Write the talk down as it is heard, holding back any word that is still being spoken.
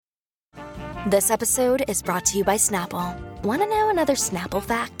This episode is brought to you by Snapple. Want to know another Snapple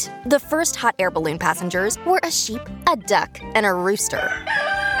fact? The first hot air balloon passengers were a sheep, a duck, and a rooster.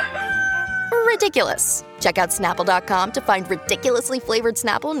 Ridiculous. Check out Snapple.com to find ridiculously flavored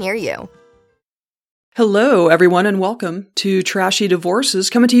Snapple near you. Hello, everyone, and welcome to Trashy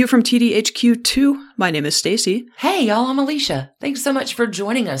Divorces, coming to you from TDHQ2. My name is Stacy. Hey, y'all, I'm Alicia. Thanks so much for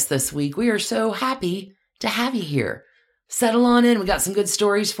joining us this week. We are so happy to have you here. Settle on in. We got some good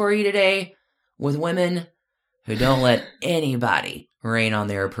stories for you today with women who don't let anybody rain on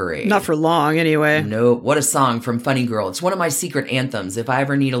their parade. Not for long, anyway. No, what a song from Funny Girl. It's one of my secret anthems. If I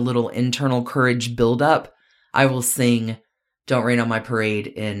ever need a little internal courage build up, I will sing Don't Rain on My Parade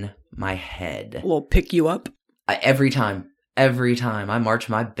in my head. We'll pick you up. Every time I march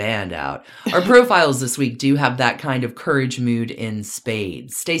my band out. Our profiles this week do have that kind of courage mood in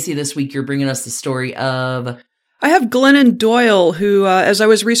spades. Stacy, this week you're bringing us the story of... I have Glennon Doyle, who, as I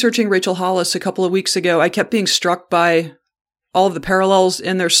was researching Rachel Hollis a couple of weeks ago, I kept being struck by all of the parallels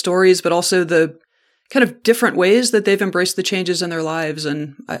in their stories, but also the kind of different ways that they've embraced the changes in their lives.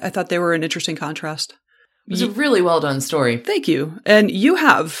 And I thought they were an interesting contrast. It was a really well done story. Thank you. And you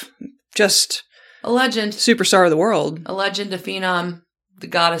have just a legend, superstar of the world, a legend, a phenom, the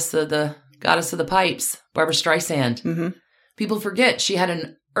goddess of the pipes, Barbra Streisand. Mm-hmm. People forget she had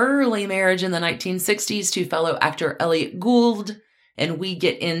an early marriage in the 1960s to fellow actor Elliott Gould, and we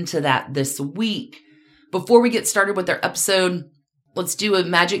get into that this week. Before we get started with our episode, let's do a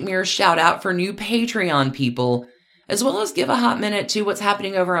Magic Mirror shout out for new Patreon people, as well as give a hot minute to what's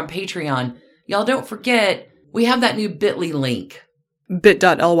happening over on Patreon. Y'all don't forget, we have that new bit.ly link.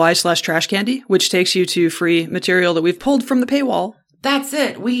 bit.ly/trashcandy, which takes you to free material that we've pulled from the paywall. That's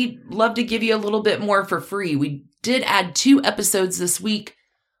it. We'd love to give you a little bit more for free. We did add 2 episodes this week.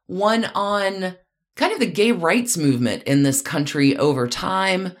 One on kind of the gay rights movement in this country over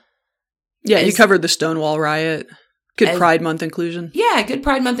time. Yeah, you covered the Stonewall riot. Good Pride Month inclusion. Yeah, good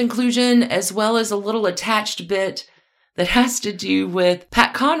Pride Month inclusion, as well as a little attached bit that has to do with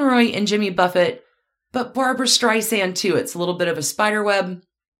Pat Conroy and Jimmy Buffett, but Barbra Streisand too. It's a little bit of a spider web.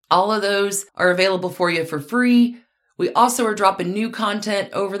 All of those are available for you for free. We also are dropping new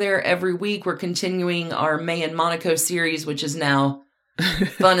content over there every week. We're continuing our May and Monaco series, which is now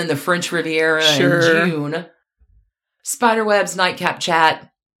fun in the French Riviera in June. Spiderwebs, Nightcap Chat,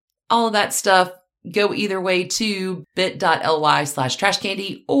 all of that stuff. Go either way to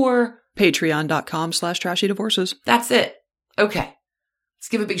bit.ly/trashcandy or patreon.com/trashydivorces. That's it. Okay. Let's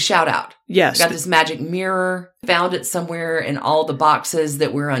give a big shout out. Yes. We got this magic mirror. Found it somewhere in all the boxes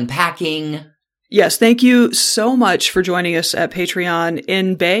that we're unpacking. Yes. Thank you so much for joining us at Patreon.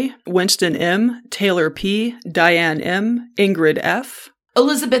 In Bay, Winston M., Taylor P., Diane M., Ingrid F.,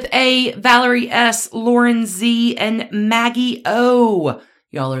 Elizabeth A., Valerie S., Lauren Z., and Maggie O.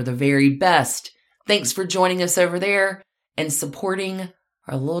 Y'all are the very best. Thanks for joining us over there and supporting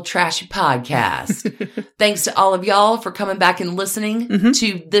our little trashy podcast. Thanks to all of y'all for coming back and listening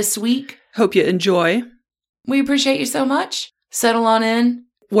to this week. Hope you enjoy. We appreciate you so much. Settle on in.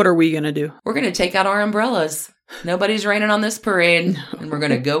 What are we going to do? We're going to take out our umbrellas. Nobody's raining on this parade. No. And we're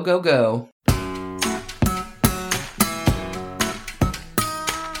going to go, go, go.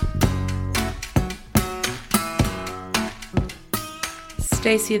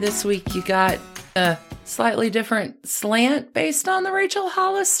 Stacy, this week you got a slightly different slant based on the Rachel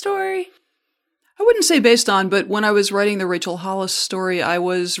Hollis story? I wouldn't say based on, but when I was writing the Rachel Hollis story, I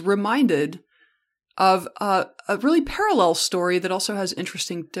was reminded of a really parallel story that also has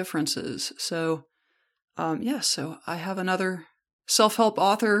interesting differences. So, so I have another self-help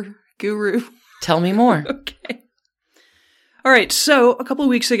author guru. Tell me more. Okay. All right, so a couple of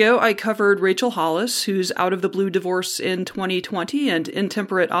weeks ago, I covered Rachel Hollis, whose out-of-the-blue divorce in 2020 and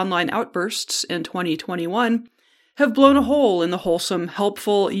intemperate online outbursts in 2021 have blown a hole in the wholesome,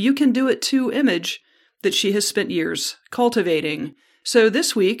 helpful, you-can-do-it-too image that she has spent years cultivating. So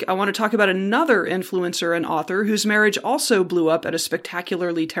this week, I want to talk about another influencer and author whose marriage also blew up at a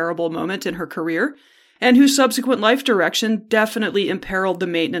spectacularly terrible moment in her career, and whose subsequent life direction definitely imperiled the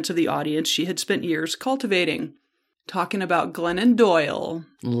maintenance of the audience she had spent years cultivating. Talking about Glennon Doyle.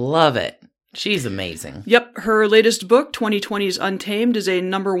 Love it. She's amazing. Yep. Her latest book, 2020's Untamed, is a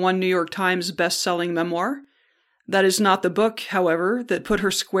 #1 New York Times best-selling memoir. That is not the book, however, that put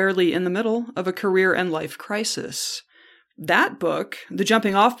her squarely in the middle of a career and life crisis. That book, the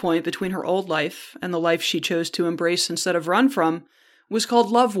jumping-off point between her old life and the life she chose to embrace instead of run from, was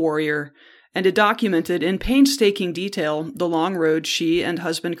called Love Warrior, and it documented in painstaking detail the long road she and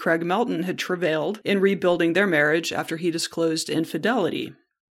husband Craig Melton had travailed in rebuilding their marriage after he disclosed infidelity.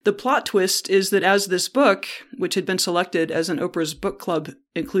 The plot twist is that as this book, which had been selected as an Oprah's Book Club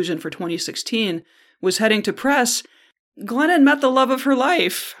inclusion for 2016, was heading to press, Glennon met the love of her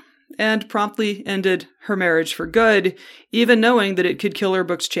life and promptly ended her marriage for good, even knowing that it could kill her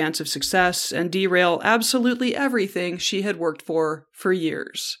book's chance of success and derail absolutely everything she had worked for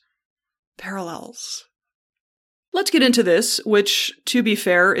years. Parallels. Let's get into this, which, to be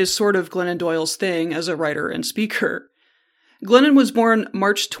fair, is sort of Glennon Doyle's thing as a writer and speaker. Glennon was born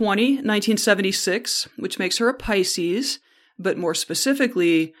March 20, 1976, which makes her a Pisces, but more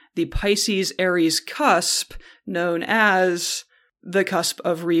specifically, the Pisces-Aries cusp, known as the cusp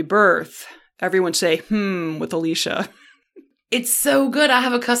of rebirth. Everyone say, with Alicia. It's so good. I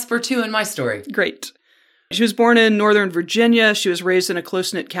have a cusp or two in my story. Great. She was born in Northern Virginia. She was raised in a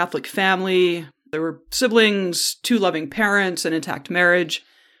close-knit Catholic family. There were siblings, 2 loving parents, an intact marriage.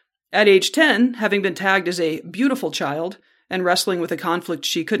 At age 10, having been tagged as a beautiful child and wrestling with a conflict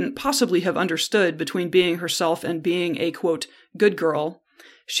she couldn't possibly have understood between being herself and being a, quote, good girl,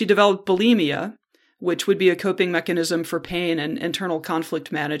 she developed bulimia, which would be a coping mechanism for pain and internal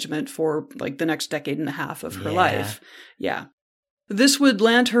conflict management for like the next decade and a half of her life. Yeah. This would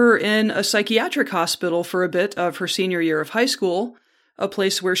land her in a psychiatric hospital for a bit of her senior year of high school, a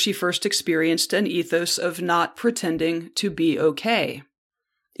place where she first experienced an ethos of not pretending to be okay.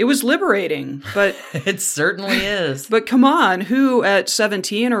 It was liberating, but... It certainly is. But come on, who at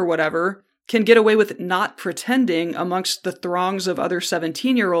 17 or whatever can get away with not pretending amongst the throngs of other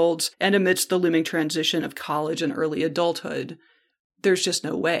 17-year-olds and amidst the looming transition of college and early adulthood? There's just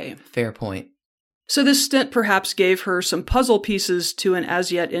no way. Fair point. So this stint perhaps gave her some puzzle pieces to an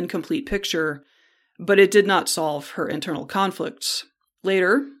as-yet incomplete picture, but it did not solve her internal conflicts.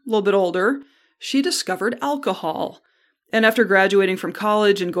 Later, a little bit older, she discovered alcohol. And after graduating from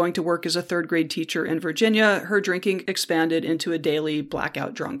college and going to work as a 3rd-grade teacher in Virginia, her drinking expanded into a daily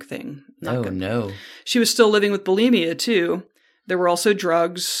blackout drunk thing. No. She was still living with bulimia, too. There were also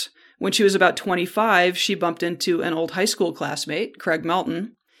drugs. When she was about 25, she bumped into an old high school classmate, Craig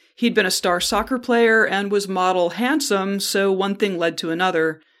Melton. He'd been a star soccer player and was model handsome, so one thing led to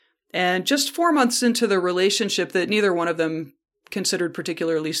another. And just 4 months into the relationship that neither one of them considered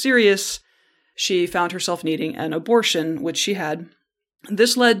particularly serious, she found herself needing an abortion, which she had.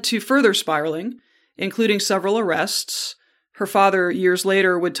 This led to further spiraling, including several arrests. Her father, years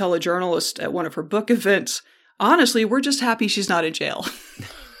later, would tell a journalist at one of her book events, "Honestly, we're just happy she's not in jail."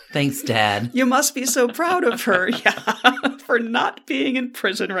 Thanks, Dad. You must be so proud of her, for not being in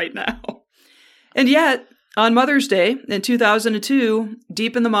prison right now. And yet, on Mother's Day in 2002,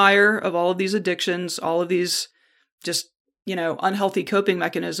 deep in the mire of all of these addictions, all of these just, unhealthy coping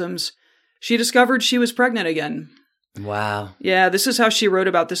mechanisms, she discovered she was pregnant again. Wow. Yeah, this is how she wrote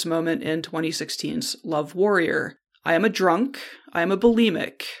about this moment in 2016's Love Warrior. "I am a drunk. I am a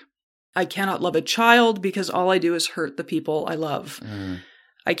bulimic. I cannot love a child because all I do is hurt the people I love.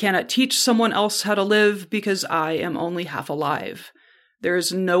 I cannot teach someone else how to live because I am only half alive. There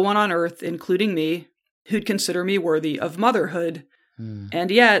is no one on earth, including me, who'd consider me worthy of motherhood.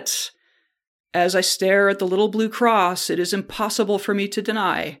 And yet, as I stare at the little blue cross, it is impossible for me to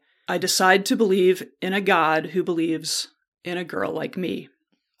deny. I decide to believe in a God who believes in a girl like me."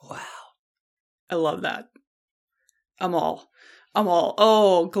 Wow. I love that. I'm all.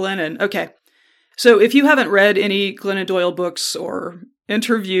 Oh, Glennon. Okay. So if you haven't read any Glennon Doyle books or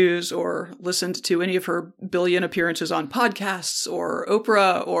interviews or listened to any of her billion appearances on podcasts or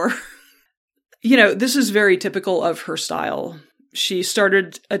Oprah or, this is very typical of her style. She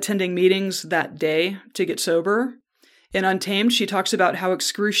started attending meetings that day to get sober. In Untamed, she talks about how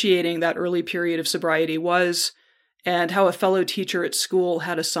excruciating that early period of sobriety was and how a fellow teacher at school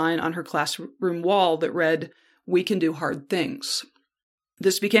had a sign on her classroom wall that read, "We can do hard things."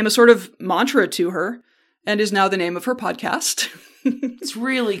 This became a sort of mantra to her and is now the name of her podcast. It's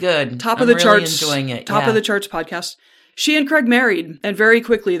really good. Top of the charts. Enjoying it. Top of the charts podcast. She and Craig married, and very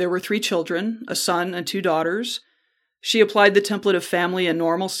quickly there were 3 children, a son and 2 daughters. She applied the template of family and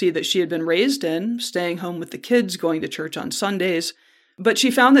normalcy that she had been raised in, staying home with the kids, going to church on Sundays. But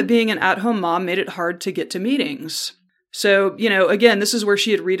she found that being an at-home mom made it hard to get to meetings. So, again, this is where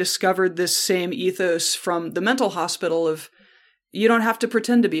she had rediscovered this same ethos from the mental hospital of, you don't have to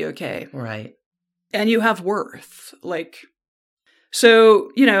pretend to be okay. Right. And you have worth.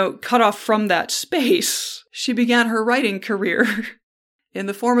 So, cut off from that space, she began her writing career in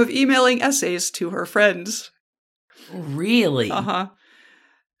the form of emailing essays to her friends. Really? Uh-huh.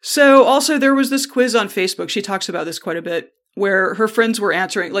 So also there was this quiz on Facebook. She talks about this quite a bit, where her friends were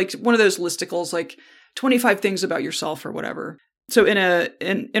answering, one of those listicles, 25 things about yourself or whatever. So in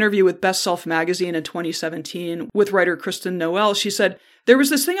an interview with Best Self magazine in 2017 with writer Kristen Noel, she said, There was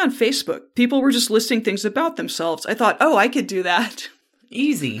this thing on Facebook. People were just listing things about themselves. I thought, oh, I could do that.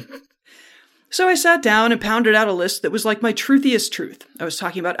 Easy. So I sat down and pounded out a list that was like my truthiest truth. I was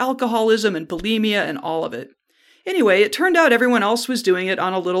talking about alcoholism and bulimia and all of it. Anyway, it turned out everyone else was doing it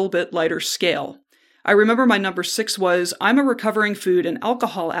on a little bit lighter scale. I remember my number 6 was, I'm a recovering food and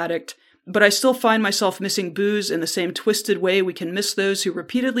alcohol addict, but I still find myself missing booze in the same twisted way we can miss those who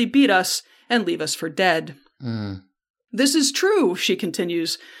repeatedly beat us and leave us for dead. This is true, she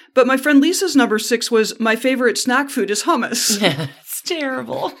continues, but my friend Lisa's number 6 was, my favorite snack food is hummus. Yeah, it's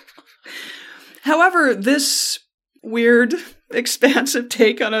terrible. However, this weird, expansive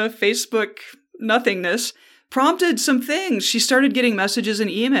take on a Facebook nothingness prompted some things. She started getting messages and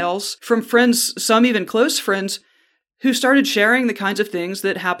emails from friends, some even close friends, who started sharing the kinds of things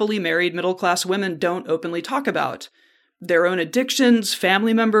that happily married middle-class women don't openly talk about. Their own addictions,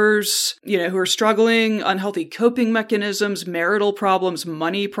 family members, who are struggling, unhealthy coping mechanisms, marital problems,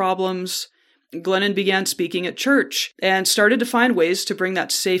 money problems. Glennon began speaking at church and started to find ways to bring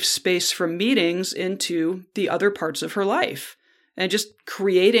that safe space from meetings into the other parts of her life and just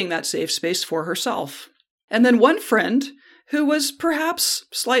creating that safe space for herself. And then one friend, who was perhaps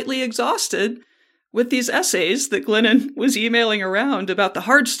slightly exhausted with these essays that Glennon was emailing around about the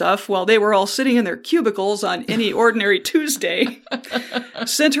hard stuff while they were all sitting in their cubicles on any ordinary Tuesday,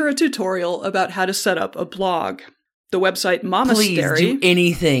 sent her a tutorial about how to set up a blog. The website Momastery. Please do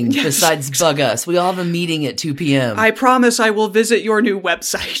anything besides bug us. We all have a meeting at 2 p.m. I promise I will visit your new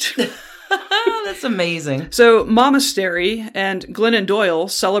website. That's amazing. So Momastery and Glennon Doyle,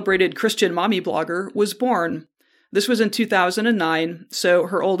 celebrated Christian mommy blogger, was born. This was in 2009, so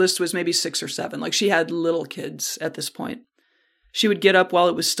her oldest was maybe 6 or 7. Like, she had little kids at this point. She would get up while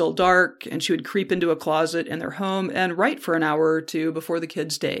it was still dark, and she would creep into a closet in their home and write for an hour or two before the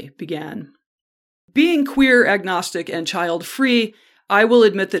kids' day began. Being queer, agnostic, and child-free, I will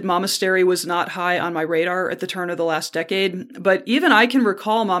admit that Momastery was not high on my radar at the turn of the last decade, but even I can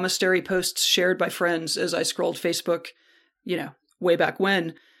recall Momastery posts shared by friends as I scrolled Facebook, way back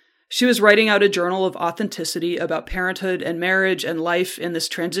when. She was writing out a journal of authenticity about parenthood and marriage and life in this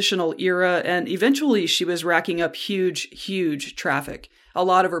transitional era, and eventually she was racking up huge, huge traffic. A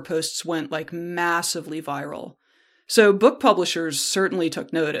lot of her posts went massively viral. So book publishers certainly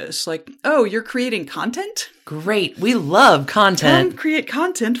took notice. Oh, you're creating content? Great. We love content. Come create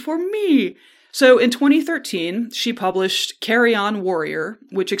content for me. So in 2013, she published Carry On Warrior,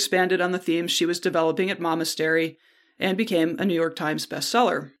 which expanded on the themes she was developing at Momastery and became a New York Times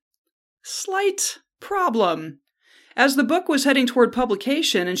bestseller. Slight problem. As the book was heading toward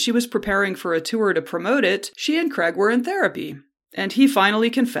publication and she was preparing for a tour to promote it, she and Craig were in therapy. And he finally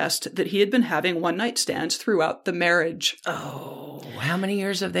confessed that he had been having one-night stands throughout the marriage. Oh, how many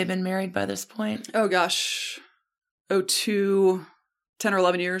years have they been married by this point? Oh, gosh. 10 or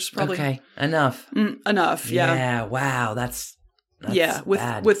 11 years, probably. Okay, enough. Enough, yeah. Yeah, wow, that's bad.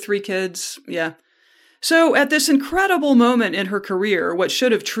 With 3 kids, yeah. So at this incredible moment in her career, what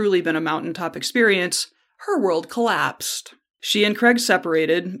should have truly been a mountaintop experience, her world collapsed. She and Craig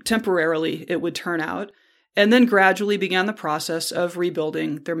separated, temporarily, it would turn out, and then gradually began the process of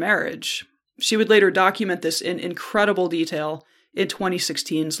rebuilding their marriage. She would later document this in incredible detail in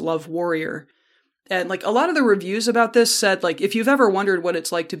 2016's Love Warrior. And a lot of the reviews about this said, if you've ever wondered what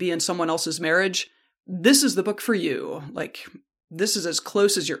it's like to be in someone else's marriage, this is the book for you. This is as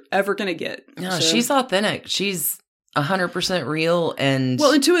close as you're ever going to get. No, she's authentic. She's 100% real. And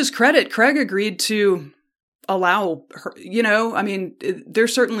well, and to his credit, Craig agreed to allow her,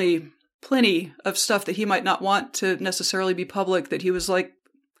 there's certainly plenty of stuff that he might not want to necessarily be public that he was like,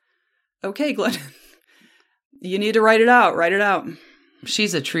 okay, Glenn, you need to write it out.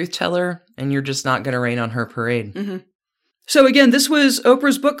 She's a truth teller, and you're just not going to rain on her parade. Mm-hmm. So again, this was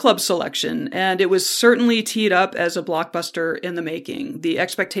Oprah's book club selection, and it was certainly teed up as a blockbuster in the making. The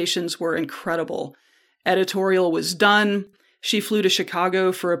expectations were incredible. Editorial was done. She flew to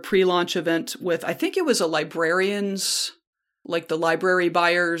Chicago for a pre-launch event with, I think it was a librarians, the Library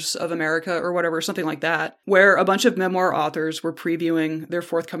Buyers of America or whatever, something like that, where a bunch of memoir authors were previewing their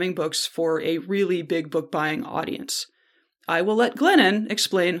forthcoming books for a really big book buying audience. I will let Glennon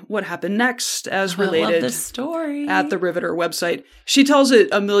explain what happened next as related I love this story. At the Riveter website. She tells it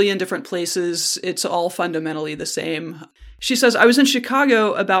a million different places. It's all fundamentally the same. She says, I was in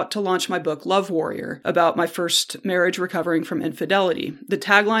Chicago about to launch my book, Love Warrior, about my first marriage recovering from infidelity. The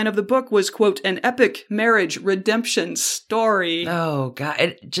tagline of the book was, quote, an epic marriage redemption story. Oh,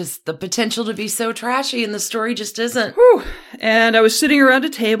 God. Just the potential to be so trashy, and the story just isn't. Whew. And I was sitting around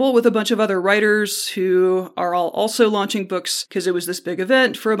a table with a bunch of other writers who are all also launching books because it was this big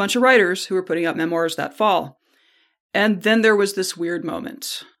event for a bunch of writers who were putting out memoirs that fall. And then there was this weird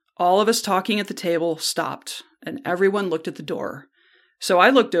moment. All of us talking at the table stopped, and everyone looked at the door. So I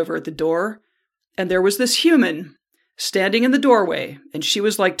looked over at the door, and there was this human standing in the doorway, and she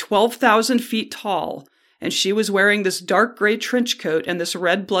was like 12,000 feet tall, and she was wearing this dark gray trench coat and this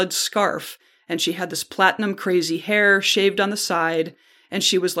red blood scarf, and she had this platinum crazy hair shaved on the side, and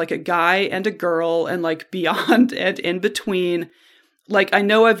she was like a guy and a girl, and like beyond and in between. Like, I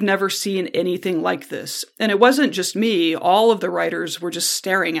know I've never seen anything like this. And it wasn't just me. All of the writers were just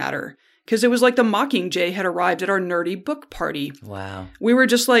staring at her. Because it was like the Mockingjay had arrived at our nerdy book party. Wow. We were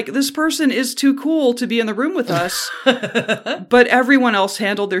just like, this person is too cool to be in the room with us. But everyone else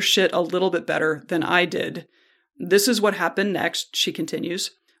handled their shit a little bit better than I did. This is what happened next, she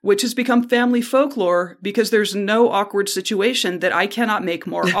continues, which has become family folklore because there's no awkward situation that I cannot make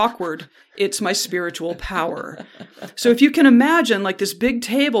more awkward. It's my spiritual power. So if you can imagine like this big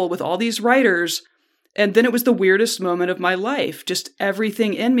table with all these writers, and then it was the weirdest moment of my life. Just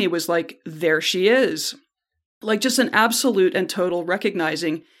everything in me was like, there she is. Like just an absolute and total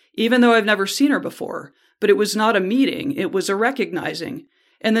recognizing, even though I've never seen her before. But it was not a meeting. It was a recognizing.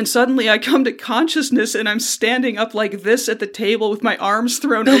 And then suddenly I come to consciousness and I'm standing up like this at the table with my arms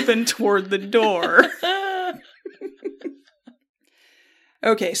thrown open toward the door.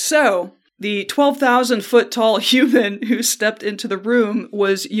 Okay, so the 12,000 foot tall human who stepped into the room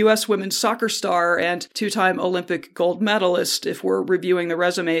was U.S. women's soccer star and two-time Olympic gold medalist, if we're reviewing the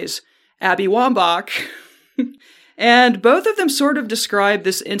resumes, Abby Wambach. And both of them sort of describe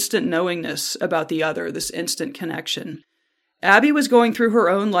this instant knowingness about the other, this instant connection. Abby was going through her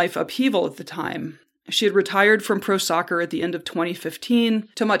own life upheaval at the time. She had retired from pro soccer at the end of 2015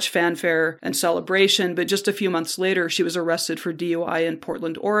 to much fanfare and celebration, but just a few months later, she was arrested for DUI in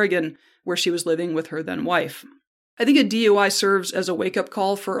Portland, Oregon, where she was living with her then wife. I think a DUI serves as a wake-up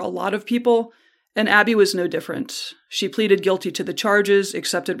call for a lot of people, and Abby was no different. She pleaded guilty to the charges,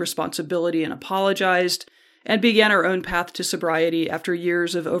 accepted responsibility and apologized, and began her own path to sobriety after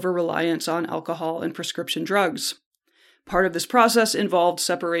years of over-reliance on alcohol and prescription drugs. Part of this process involved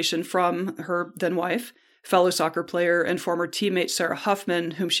separation from her then-wife, fellow soccer player, and former teammate Sarah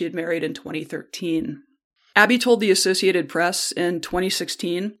Huffman, whom she had married in 2013. Abby told the Associated Press in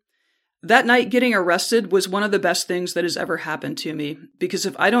 2016, "That night getting arrested was one of the best things that has ever happened to me, because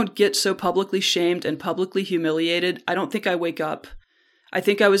if I don't get so publicly shamed and publicly humiliated, I don't think I wake up. I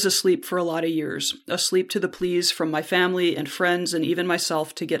think I was asleep for a lot of years, asleep to the pleas from my family and friends and even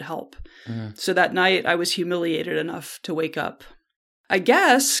myself to get help. So that night, I was humiliated enough to wake up." I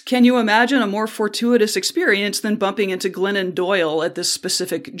guess, can you imagine a more fortuitous experience than bumping into Glennon Doyle at this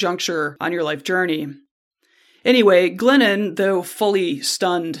specific juncture on your life journey? Anyway, Glennon, though fully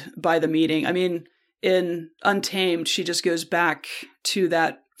stunned by the meeting, I mean, in Untamed, she just goes back to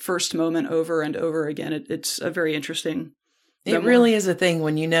that first moment over and over again. It's a very interesting It really is a thing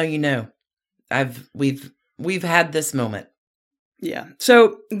when you know, you know. We've had this moment. Yeah.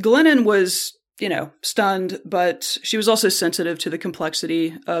 So Glennon was, stunned, but she was also sensitive to the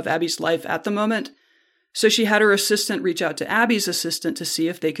complexity of Abby's life at the moment. So she had her assistant reach out to Abby's assistant to see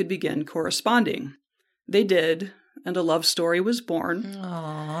if they could begin corresponding. They did, and a love story was born.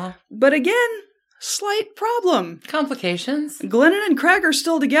 Aww. But again, slight problem. Complications. Glennon and Craig are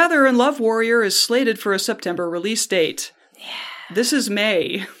still together, and Love Warrior is slated for a September release date. Yeah. This is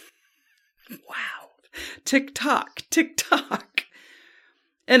May. Wow. Tick-tock, tick-tock.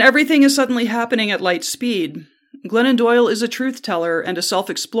 And everything is suddenly happening at light speed. Glennon Doyle is a truth teller and a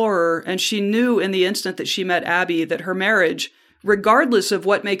self-explorer, and she knew in the instant that she met Abby that her marriage, regardless of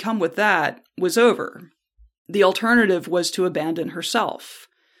what may come with that, was over. The alternative was to abandon herself.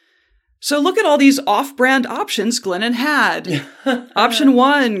 So look at all these off-brand options Glennon had. Option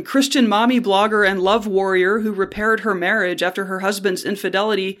 1, Christian mommy blogger and love warrior who repaired her marriage after her husband's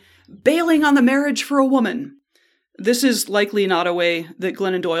infidelity, bailing on the marriage for a woman. This is likely not a way that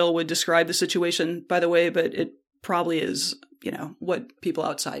Glennon Doyle would describe the situation, by the way, but it probably is, what people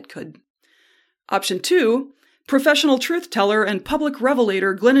outside could. Option 2, professional truth teller and public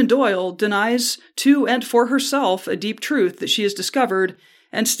revelator Glennon Doyle denies to and for herself a deep truth that she has discovered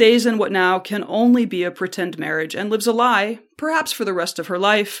and stays in what now can only be a pretend marriage and lives a lie, perhaps for the rest of her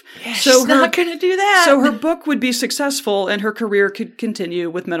life. Yeah, she's not going to do that. So her book would be successful and her career could continue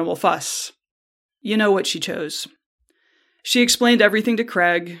with minimal fuss. You know what she chose. She explained everything to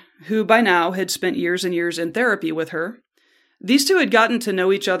Craig, who by now had spent years and years in therapy with her. These two had gotten to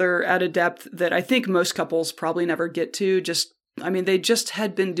know each other at a depth that I think most couples probably never get to. They just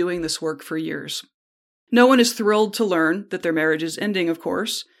had been doing this work for years. No one is thrilled to learn that their marriage is ending, of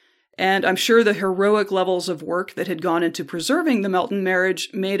course, and I'm sure the heroic levels of work that had gone into preserving the Melton marriage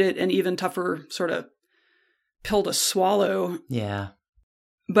made it an even tougher sort of pill to swallow. Yeah.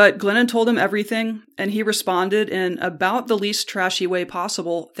 But Glennon told him everything, and he responded in about the least trashy way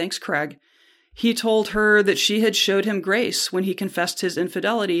possible. Thanks, Craig. He told her that she had showed him grace when he confessed his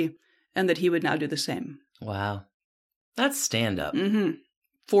infidelity, and that he would now do the same. Wow. That's stand-up. Mm-hmm.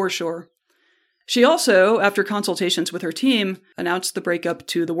 For sure. She also, after consultations with her team, announced the breakup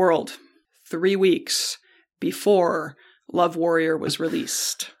to the world 3 weeks before Love Warrior was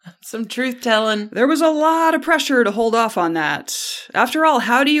released. Some truth-telling. There was a lot of pressure to hold off on that. After all,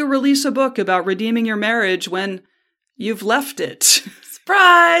 how do you release a book about redeeming your marriage when you've left it?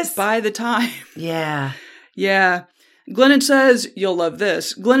 Surprise! By the time. Yeah. Yeah. Glennon says, you'll love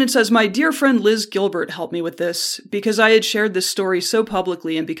this. Glennon says, my dear friend Liz Gilbert helped me with this because I had shared this story so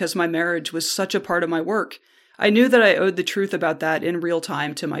publicly and because my marriage was such a part of my work. I knew that I owed the truth about that in real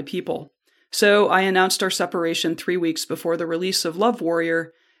time to my people. So I announced our separation 3 weeks before the release of Love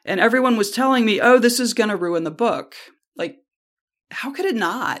Warrior, and everyone was telling me, oh, this is going to ruin the book. Like, how could it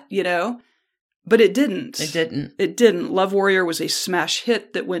not, you know? But it didn't. It didn't. It didn't. Love Warrior was a smash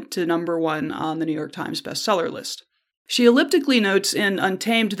hit that went to #1 on the New York Times bestseller list. She elliptically notes in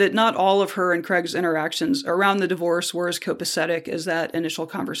Untamed that not all of her and Craig's interactions around the divorce were as copacetic as that initial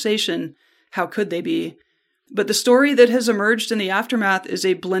conversation. How could they be? But the story that has emerged in the aftermath is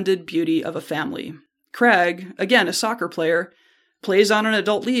a blended beauty of a family. Craig, again a soccer player, plays on an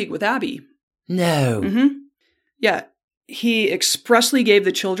adult league with Abby. No. Mm-hmm. Yeah. He expressly gave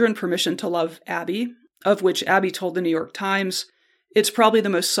the children permission to love Abby, of which Abby told the New York Times, it's probably the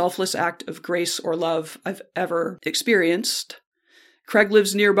most selfless act of grace or love I've ever experienced. Craig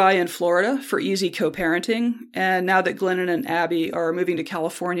lives nearby in Florida for easy co-parenting, and now that Glennon and Abby are moving to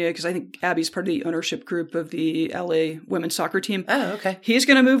California, because I think Abby's part of the ownership group of the LA women's soccer team. Oh, okay. He's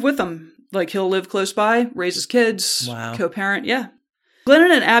going to move with them. Like, he'll live close by, raise his kids, wow. Co-parent, yeah.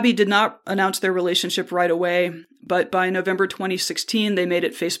 Glennon and Abby did not announce their relationship right away, but by November 2016, they made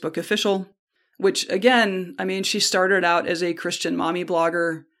it Facebook official. Which, again, I mean, she started out as a Christian mommy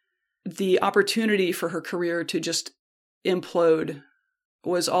blogger. The opportunity for her career to just implode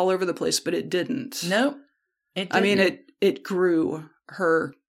was all over the place, but it didn't. Nope. It didn't. I mean, it grew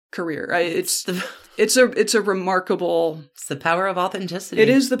her career. It's a remarkable... It's the power of authenticity. It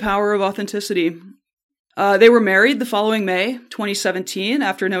is the power of authenticity. They were married the following May, 2017,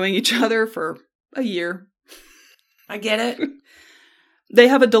 after knowing each other for a year. I get it. They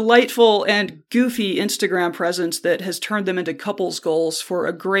have a delightful and goofy Instagram presence that has turned them into couples goals for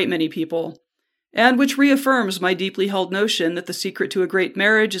a great many people, and which reaffirms my deeply held notion that the secret to a great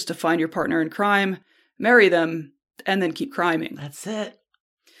marriage is to find your partner in crime, marry them, and then keep criming. That's it.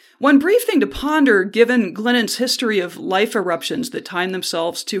 One brief thing to ponder, given Glennon's history of life eruptions that time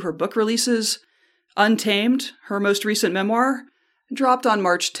themselves to her book releases, Untamed, her most recent memoir, dropped on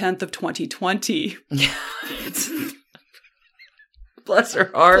March 10th of 2020. Bless her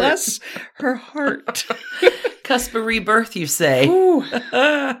heart. Bless her heart. Cusp of rebirth, you say. Ooh.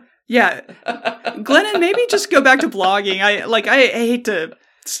 Yeah. Glennon, maybe just go back to blogging. I hate to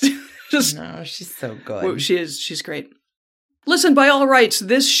just... No, she's so good. Well, she's great. Listen, by all rights,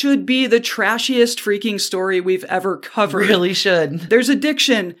 this should be the trashiest freaking story we've ever covered. Really should. There's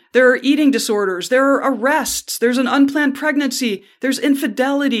addiction. There are eating disorders. There are arrests. There's an unplanned pregnancy. There's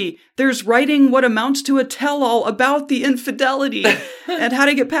infidelity. There's writing what amounts to a tell-all about the infidelity and how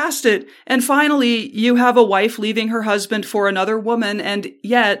to get past it. And finally, you have a wife leaving her husband for another woman, and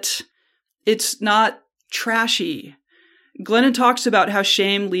yet it's not trashy. Glennon talks about how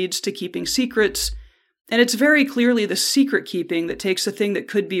shame leads to keeping secrets. And it's very clearly the secret keeping that takes a thing that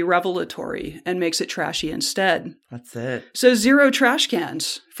could be revelatory and makes it trashy instead. That's it. So 0 trash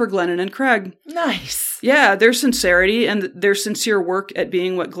cans for Glennon and Craig. Nice. Yeah, their sincerity and their sincere work at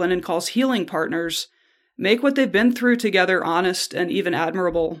being what Glennon calls healing partners make what they've been through together honest and even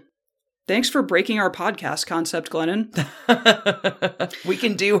admirable. Thanks for breaking our podcast concept, Glennon. We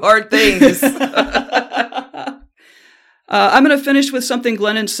can do hard things. I'm going to finish with something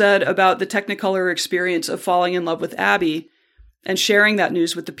Glennon said about the Technicolor experience of falling in love with Abby and sharing that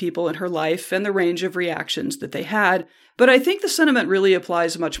news with the people in her life and the range of reactions that they had. But I think the sentiment really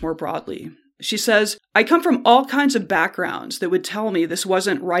applies much more broadly. She says, I come from all kinds of backgrounds that would tell me this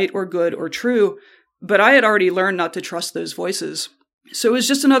wasn't right or good or true, but I had already learned not to trust those voices. So it was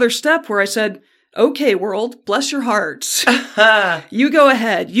just another step where I said, okay, world, bless your hearts. You go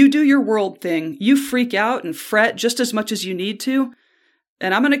ahead. You do your world thing. You freak out and fret just as much as you need to.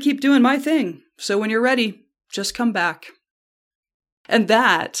 And I'm going to keep doing my thing. So when you're ready, just come back. And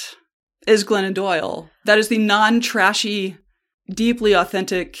that is Glennon Doyle. That is the non-trashy, deeply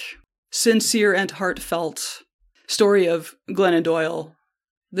authentic, sincere and heartfelt story of Glennon Doyle.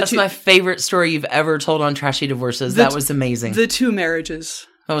 That's my favorite story you've ever told on Trashy Divorces. That was amazing. The 2 marriages.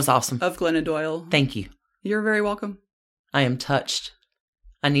 That was awesome. Of Glenn and Doyle. Thank you. You're very welcome. I am touched.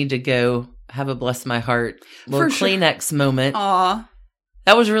 I need to go have a bless my heart little Kleenex moment. Aw.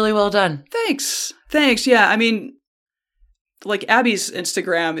 That was really well done. Thanks. Yeah, I mean, like Abby's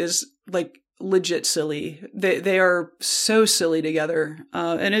Instagram is like legit silly. They are so silly together,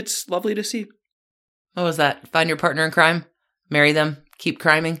 and it's lovely to see. What was that? Find your partner in crime, marry them, keep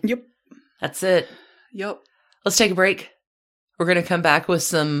criming. Yep. That's it. Yep. Let's take a break. We're going to come back with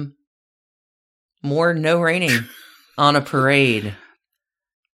some more no raining on a parade.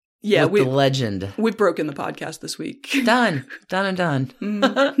 Yeah, with the legend. We've broken the podcast this week. Done and done.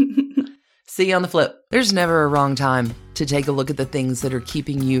 See you on the flip. There's never a wrong time to take a look at the things that are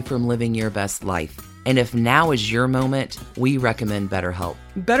keeping you from living your best life. And if now is your moment, we recommend BetterHelp.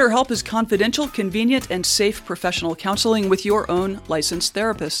 BetterHelp is confidential, convenient, and safe professional counseling with your own licensed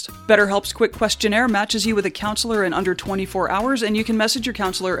therapist. BetterHelp's quick questionnaire matches you with a counselor in under 24 hours, and you can message your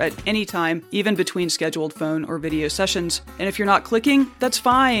counselor at any time, even between scheduled phone or video sessions. And if you're not clicking, that's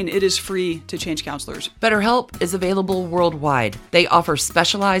fine. It is free to change counselors. BetterHelp is available worldwide. They offer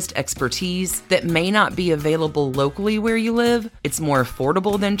specialized expertise that may not be available locally where you live. It's more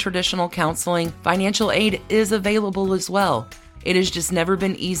affordable than traditional counseling. Financial aid is available as well. It has just never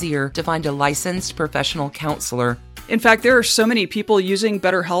been easier to find a licensed professional counselor. In fact, there are so many people using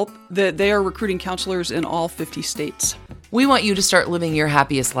BetterHelp that they are recruiting counselors in all 50 states. We want you to start living your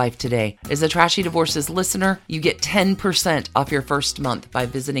happiest life today. As a Trashy Divorces listener, you get 10% off your first month by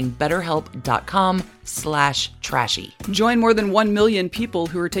visiting betterhelp.com/trashy. Join more than 1 million people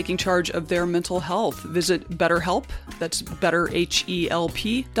who are taking charge of their mental health. Visit BetterHelp, that's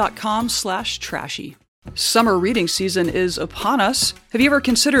betterhelp.com/trashy. Summer reading season is upon us. Have you ever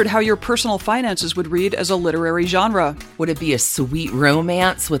considered how your personal finances would read as a literary genre? Would it be a sweet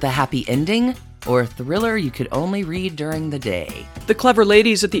romance with a happy ending? Or a thriller you could only read during the day? The clever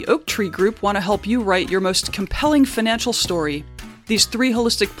ladies at the Oak Tree Group want to help you write your most compelling financial story. These 3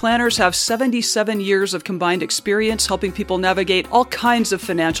 holistic planners have 77 years of combined experience helping people navigate all kinds of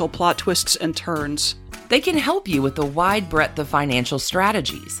financial plot twists and turns. They can help you with a wide breadth of financial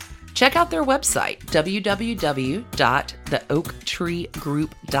strategies. Check out their website,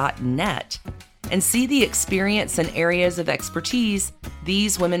 www.theoaktreegroup.net, and see the experience and areas of expertise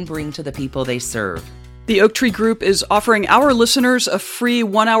these women bring to the people they serve. The Oak Tree Group is offering our listeners a free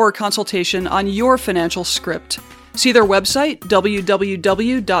 1-hour consultation on your financial script. See their website,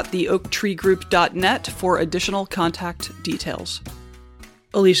 www.theoaktreegroup.net, for additional contact details.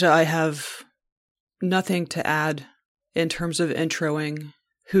 Alicia, I have nothing to add in terms of introing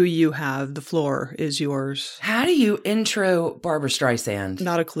who you have. The floor is yours. How do you intro Barbra Streisand?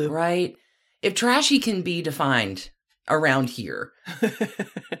 Not a clue. Right? If trashy can be defined around here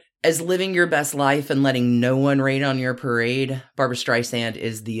as living your best life and letting no one rain on your parade, Barbra Streisand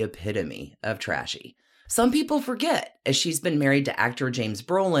is the epitome of trashy. Some people forget, as she's been married to actor James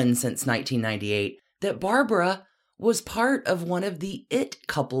Brolin since 1998, that Barbra was part of one of the it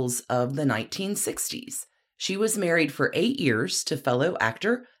couples of the 1960s. She was married for 8 years to fellow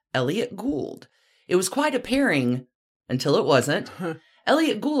actor Elliott Gould. It was quite a pairing until it wasn't.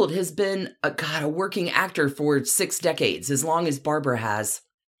 Elliott Gould has been a working actor for 6 decades, as long as Barbra has.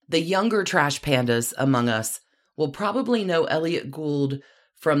 The younger trash pandas among us will probably know Elliott Gould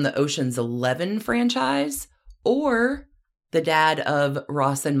from the Ocean's 11 franchise, or the dad of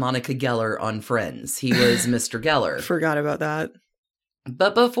Ross and Monica Geller on Friends. He was Mr. Geller. Forgot about that.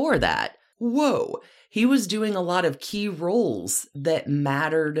 But before that, he was doing a lot of key roles that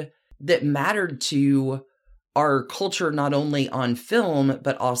mattered to our culture, not only on film,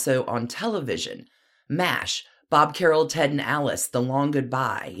 but also on television. MASH, Bob Carroll, Ted and Alice, The Long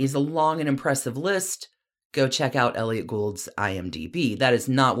Goodbye. He's a long and impressive list. Go check out Elliott Gould's IMDb. That is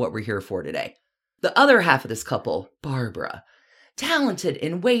not what we're here for today. The other half of this couple, Barbra, talented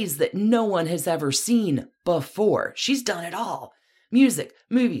in ways that no one has ever seen before. She's done it all. Music,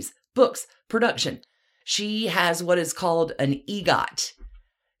 movies, books, production. She has what is called an EGOT.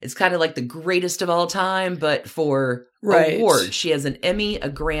 It's kind of like the greatest of all time, but for awards. She has an Emmy, a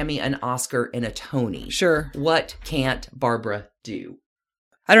Grammy, an Oscar, and a Tony. Sure. What can't Barbra do?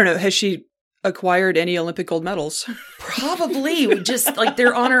 I don't know. Has she acquired any Olympic gold medals? Probably.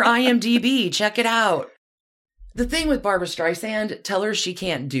 They're on her IMDb. Check it out. The thing with Barbra Streisand, tell her she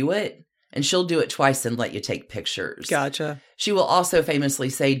can't do it, and she'll do it twice and let you take pictures. Gotcha. She will also famously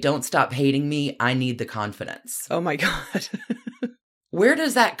say, "Don't stop hating me. I need the confidence." Oh my God. Where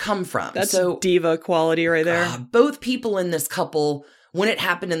does that come from? That's diva quality right there. Both people in this couple, when it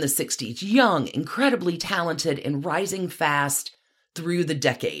happened in the 60s, young, incredibly talented, and rising fast through the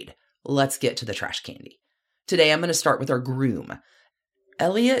decade. Let's get to the trash candy. Today, I'm going to start with our groom.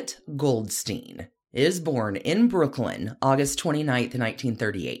 Elliott Goldstein is born in Brooklyn, August 29th,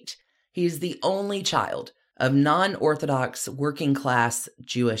 1938. He's the only child of non-Orthodox working-class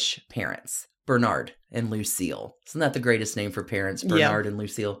Jewish parents, Bernard and Lucille. Isn't that the greatest name for parents, Bernard and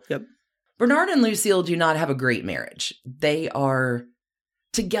Lucille? Yep. Bernard and Lucille do not have a great marriage. They are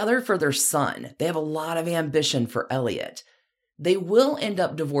together for their son. They have a lot of ambition for Elliott. They will end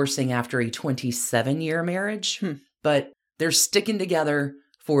up divorcing after a 27-year marriage, but they're sticking together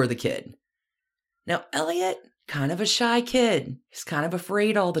for the kid. Now, Elliott, kind of a shy kid. He's kind of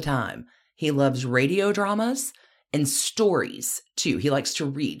afraid all the time. He loves radio dramas and stories, too. He likes to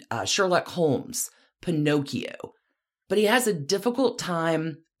read Sherlock Holmes, Pinocchio. But he has a difficult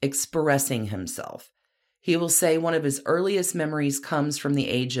time expressing himself. He will say one of his earliest memories comes from the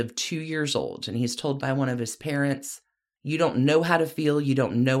age of 2 years old, and he's told by one of his parents, "You don't know how to feel, you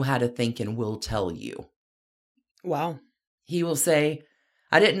don't know how to think, and we'll tell you." Wow. He will say,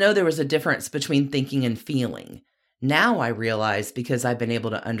 "I didn't know there was a difference between thinking and feeling. Now I realize because I've been able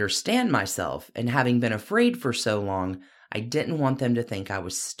to understand myself, and having been afraid for so long, I didn't want them to think I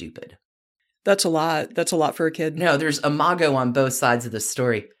was stupid." That's a lot. That's a lot for a kid. No, there's imago on both sides of the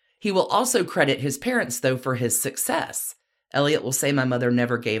story. He will also credit his parents, though, for his success. Elliott will say, "My mother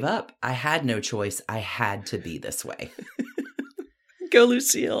never gave up. I had no choice. I had to be this way." Go,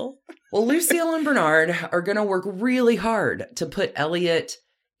 Lucille. Well, Lucille and Bernard are going to work really hard to put Elliott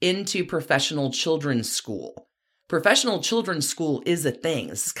into professional children's school. Professional children's school is a thing.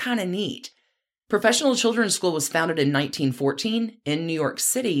 This is kind of neat. Professional Children's School was founded in 1914 in New York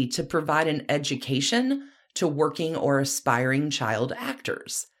City to provide an education to working or aspiring child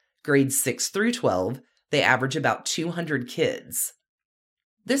actors. Grades 6 through 12, they average about 200 kids.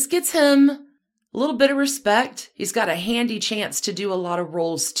 This gets him a little bit of respect. He's got a handy chance to do a lot of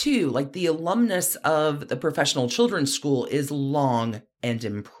roles too. Like the alumnus of the Professional Children's School is long and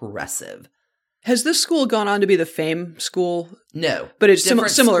impressive. Has this school gone on to be the Fame School? No. But it's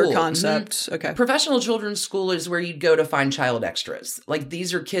different similar school. concept. Mm-hmm. Okay. Professional Children's School is where you'd go to find child extras. Like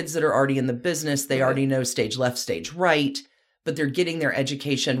these are kids that are already in the business. They already know stage left, stage right, but they're getting their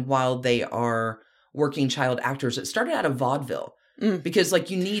education while they are working child actors. It started out of vaudeville because like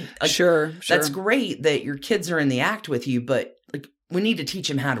you need, like, sure. That's great that your kids are in the act with you, but like we need to teach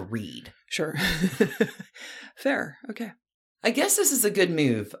them how to read. Sure. Fair. Okay. I guess this is a good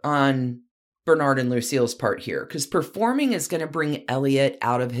move on Bernard and Lucille's part here, because performing is going to bring Elliott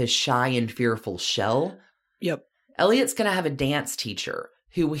out of his shy and fearful shell. Yep. Elliott's going to have a dance teacher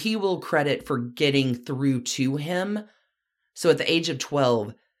who he will credit for getting through to him. So at the age of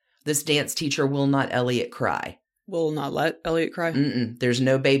 12, this dance teacher will not Elliott cry. Will not let Elliott cry? There's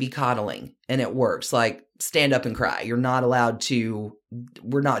no baby coddling, and it works. Like, stand up and cry. You're not allowed to.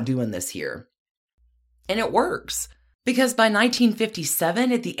 We're not doing this here. And it works. Because by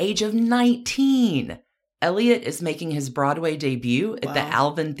 1957, at the age of 19, Elliott is making his Broadway debut at the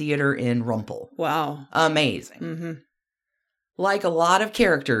Alvin Theater in Rumpel. Wow. Amazing. Mm-hmm. Like a lot of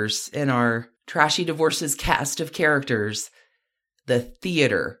characters in our Trashy Divorces cast of characters, the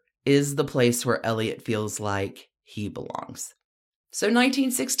theater is the place where Elliott feels like he belongs. So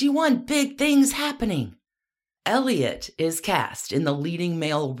 1961, big things happening. Elliott is cast in the leading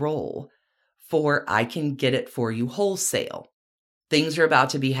male role for I Can Get It For You Wholesale. Things are about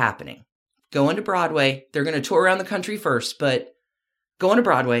to be happening. Going to Broadway. They're going to tour around the country first, but going to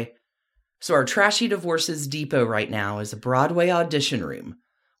Broadway. So our Trashy Divorces depot right now is a Broadway audition room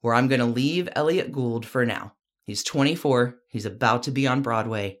where I'm going to leave Elliott Gould for now. He's 24. He's about to be on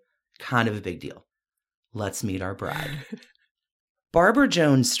Broadway. Kind of a big deal. Let's meet our bride. Barbra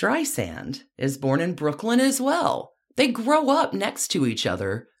Jones Streisand is born in Brooklyn as well. They grow up next to each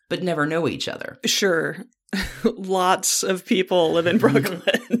other, but never know each other. Sure. Lots of people live in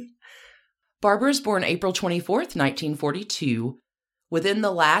Brooklyn. Barbra is born April 24th, 1942, within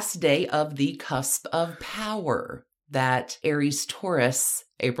the last day of the cusp of power, that Aries-Taurus,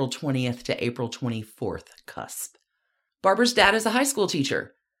 April 20th to April 24th cusp. Barbra's dad is a high school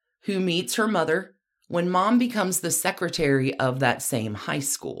teacher who meets her mother when mom becomes the secretary of that same high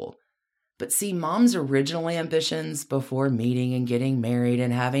school. But see, mom's original ambitions before meeting and getting married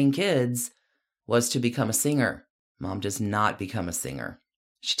and having kids was to become a singer. Mom does not become a singer.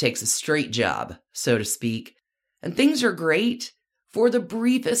 She takes a straight job, so to speak, and things are great for the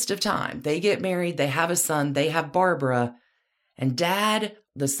briefest of time. They get married, they have a son, they have Barbra, and Dad,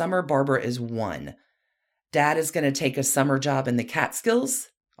 the summer Barbra is 1. Dad is going to take a summer job in the Catskills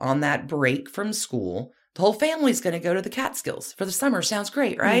on that break from school. The whole family's going to go to the Catskills for the summer. Sounds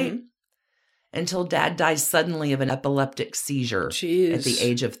great, right? Mm-hmm. until Dad dies suddenly of an epileptic seizure at the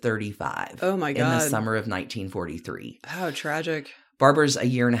age of 35. Oh my God. In the summer of 1943. How tragic. Barbara's a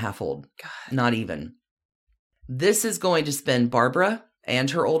year and a half old. God. Not even. This is going to spin Barbara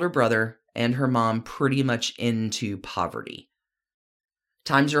and her older brother and her mom pretty much into poverty.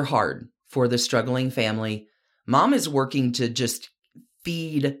 Times are hard for the struggling family. Mom is working to just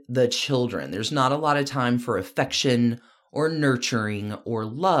feed the children. There's not a lot of time for affection or nurturing or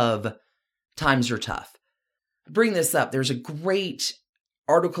love. Times are tough. Bring this up. There's a great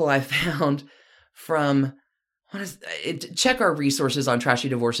article I found from, check our resources on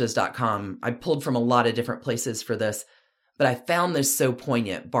trashydivorces.com. I pulled from a lot of different places for this, but I found this so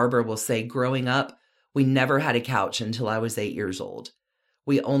poignant. Barbara will say, growing up, we never had a couch until I was 8 years old.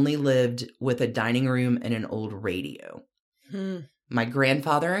 We only lived with a dining room and an old radio. My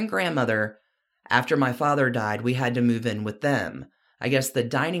grandfather and grandmother, after my father died, we had to move in with them. I guess the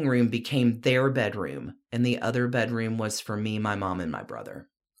dining room became their bedroom, and the other bedroom was for me, my mom, and my brother.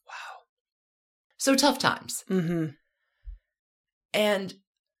 Wow. So tough times. Mm-hmm. And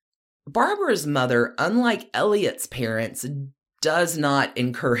Barbara's mother, unlike Elliott's parents, does not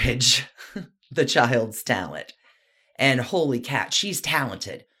encourage the child's talent. And holy cat, she's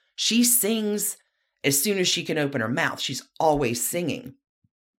talented. She sings as soon as she can open her mouth. She's always singing.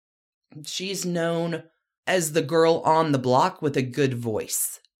 She's known as the girl on the block with a good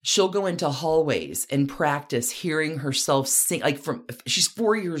voice. She'll go into hallways and practice hearing herself sing. She's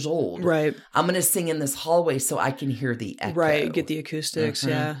 4 years old. Right. I'm going to sing in this hallway so I can hear the echo. Right. Get the acoustics.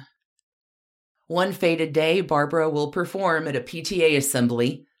 Yeah. One fated day, Barbara will perform at a PTA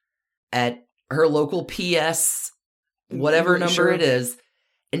assembly at her local PS, whatever number it is.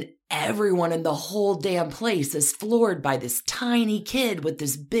 And everyone in the whole damn place is floored by this tiny kid with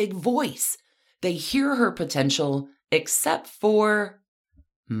this big voice. They hear her potential, except for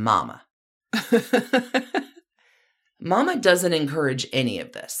Mama. Mama doesn't encourage any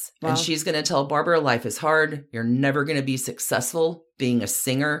of this. Wow. And she's going to tell Barbara life is hard. You're never going to be successful being a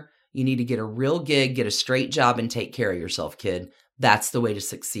singer. You need to get a real gig, get a straight job, and take care of yourself, kid. That's the way to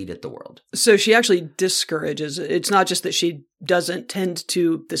succeed at the world. So she actually discourages. It's not just that she doesn't tend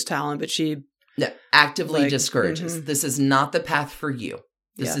to this talent, but she actively discourages. Mm-hmm. This is not the path for you.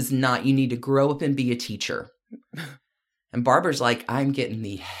 This is not, you need to grow up and be a teacher. And Barbara's like, I'm getting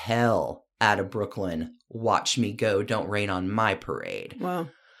the hell out of Brooklyn. Watch me go. Don't rain on my parade. Wow.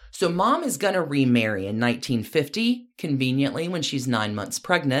 So Mom is going to remarry in 1950, conveniently when she's 9 months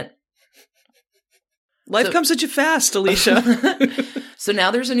pregnant. Life comes at you fast, Alicia. So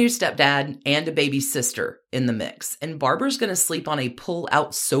now there's a new stepdad and a baby sister in the mix. And Barbara's going to sleep on a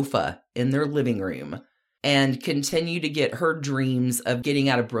pull-out sofa in their living room and continue to get her dreams of getting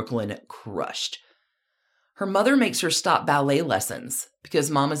out of Brooklyn crushed. Her mother makes her stop ballet lessons because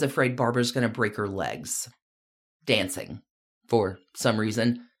Mom is afraid Barbara's going to break her legs dancing for some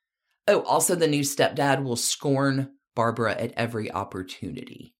reason. Oh, also the new stepdad will scorn Barbara at every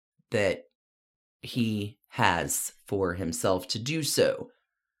opportunity that he has for himself to do so.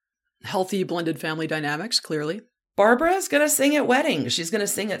 Healthy blended family dynamics, clearly. Barbara is going to sing at weddings. She's going to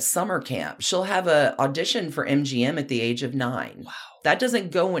sing at summer camp. She'll have an audition for MGM at the age of 9. Wow. That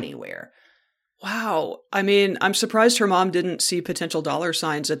doesn't go anywhere. Wow. I mean, I'm surprised her mom didn't see potential dollar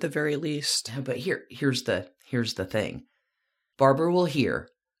signs at the very least. But here's the thing. Barbara will hear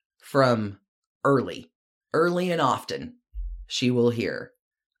from early and often. She will hear,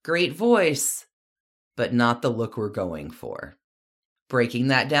 great voice, but not the look we're going for. Breaking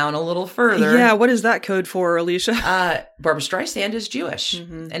that down a little further. Yeah, what is that code for, Alicia? Barbra Streisand is Jewish.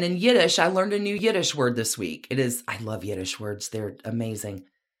 Mm-hmm. And in Yiddish, I learned a new Yiddish word this week. I love Yiddish words. They're amazing.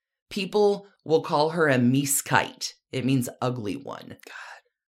 People will call her a mieskite. It means ugly one. God.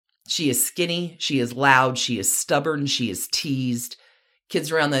 She is skinny. She is loud. She is stubborn. She is teased.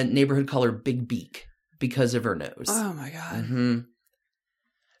 Kids around the neighborhood call her Big Beak because of her nose. Oh, my God. Mm-hmm.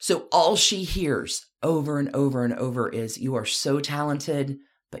 So all she hears over and over and over is, you are so talented,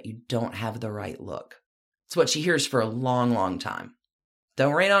 but you don't have the right look. It's what she hears for a long, long time.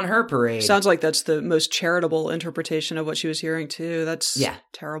 Don't rain on her parade. Sounds like that's the most charitable interpretation of what she was hearing, too. That's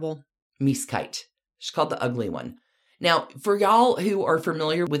terrible. Mieskite. She's called the ugly one. Now, for y'all who are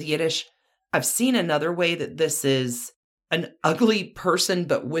familiar with Yiddish, I've seen another way that this is an ugly person,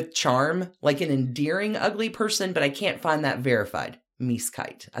 but with charm, like an endearing ugly person, but I can't find that verified.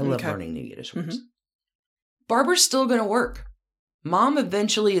 Mieskite. I love learning new Yiddish words. Mm-hmm. Barbara's still going to work. Mom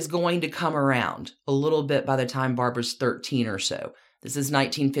eventually is going to come around a little bit by the time Barbara's 13 or so. This is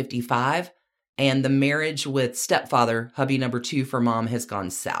 1955, and the marriage with stepfather, hubby number 2 for Mom, has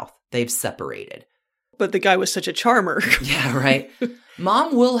gone south. They've separated. but the guy was such a charmer. Yeah, right.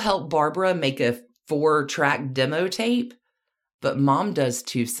 Mom will help Barbra make a 4-track demo tape, but Mom does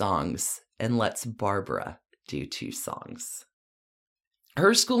 2 songs and lets Barbra do 2 songs.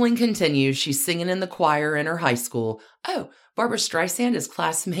 Her schooling continues. She's singing in the choir in her high school. Oh, Barbra Streisand is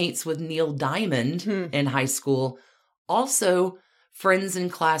classmates with Neil Diamond in high school. Also, friends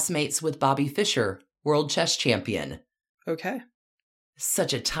and classmates with Bobby Fischer, world chess champion. Okay.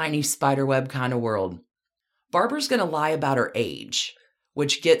 Such a tiny spiderweb kind of world. Barbra's going to lie about her age,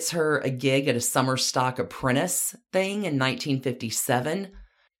 which gets her a gig at a summer stock apprentice thing in 1957.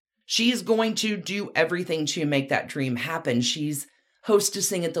 She's going to do everything to make that dream happen. She's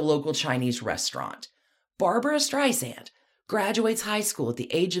hostessing at the local Chinese restaurant. Barbra Streisand graduates high school at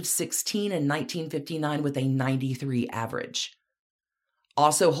the age of 16 in 1959 with a 93 average.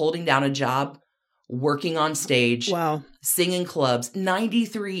 Also holding down a job, working on stage, singing clubs,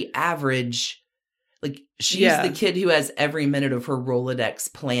 93 average. Like, she's the kid who has every minute of her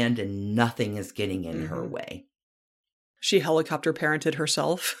Rolodex planned and nothing is getting in her way. She helicopter parented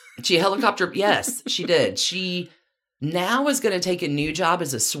herself. Yes, she did. She now is going to take a new job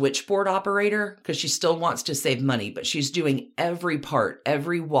as a switchboard operator because she still wants to save money, but she's doing every part,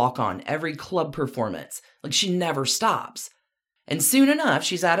 every walk-on, every club performance. Like, she never stops. And soon enough,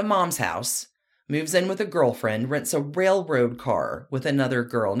 she's at a mom's house, moves in with a girlfriend, rents a railroad car with another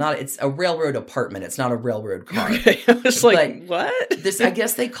girl. It's a railroad apartment. It's not a railroad car. Okay. I was like, what? I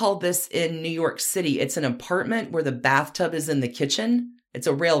guess they call this in New York City. It's an apartment where the bathtub is in the kitchen. It's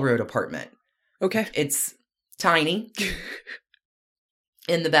a railroad apartment. Okay. It's tiny.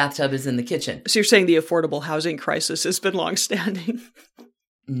 And the bathtub is in the kitchen. So you're saying the affordable housing crisis has been longstanding?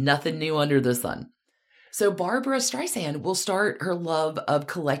 Nothing new under the sun. So Barbra Streisand will start her love of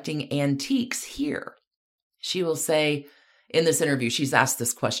collecting antiques here. She will say in this interview, she's asked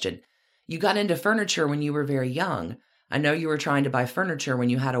this question: "You got into furniture when you were very young. I know you were trying to buy furniture when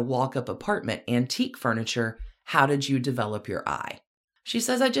you had a walk-up apartment, antique furniture. How did you develop your eye?" She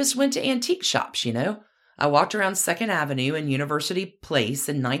says, "I just went to antique shops, you know. I walked around 2nd Avenue and University Place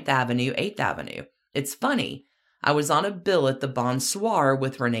and 9th Avenue, 8th Avenue. It's funny. I was on a bill at the Bonsoir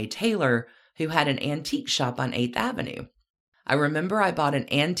with Renee Taylor, who had an antique shop on 8th Avenue. I remember I bought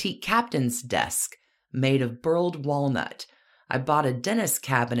an antique captain's desk made of burled walnut. I bought a dentist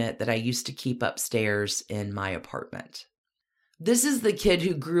cabinet that I used to keep upstairs in my apartment." This is the kid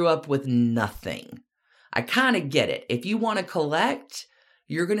who grew up with nothing. I kind of get it. If you want to collect,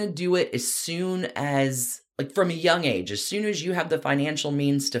 you're going to do it as soon as, like, from a young age, as soon as you have the financial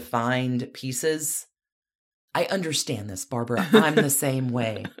means to find pieces. I understand this, Barbra. I'm the same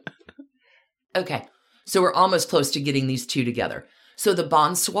way. Okay, so we're almost close to getting these 2 together. So the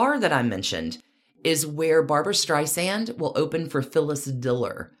Bonsoir that I mentioned is where Barbra Streisand will open for Phyllis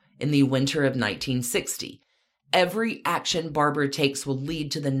Diller in the winter of 1960. Every action Barbra takes will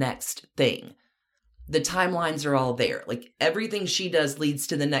lead to the next thing. The timelines are all there. Like, everything she does leads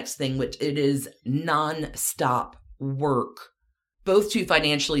to the next thing, which it is non-stop work, both to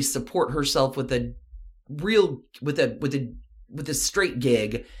financially support herself with a straight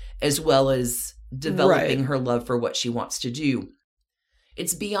gig, as well as developing her love for what she wants to do.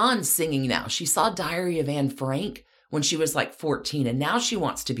 It's beyond singing now. She saw Diary of Anne Frank when she was like 14, and now she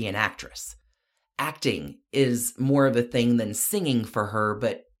wants to be an actress. Acting is more of a thing than singing for her,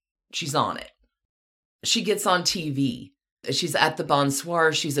 but she's on it. She gets on TV. She's at the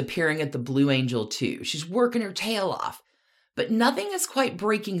Bonsoir. She's appearing at the Blue Angel too. She's working her tail off, but nothing is quite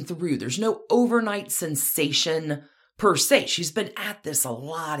breaking through. There's no overnight sensation per se. She's been at this a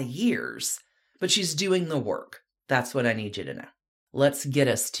lot of years, but she's doing the work. That's what I need you to know. Let's get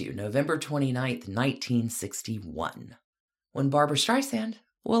us to November 29th, 1961, when Barbra Streisand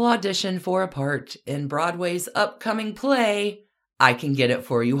will audition for a part in Broadway's upcoming play, I Can Get It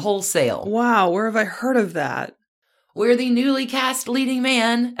For You Wholesale. Wow, where have I heard of that? Where the newly cast leading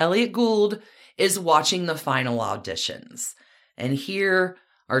man, Elliott Gould, is watching the final auditions. And here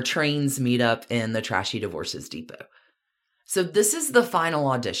our trains meet up in the trashy Divorces Depot. So this is the final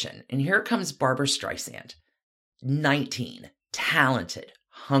audition. And here comes Barbra Streisand, 19, talented,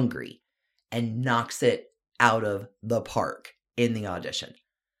 hungry, and knocks it out of the park in the audition.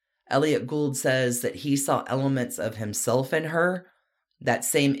 Elliott Gould says that he saw elements of himself in her, that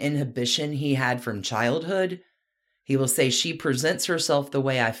same inhibition he had from childhood. He will say, "She presents herself the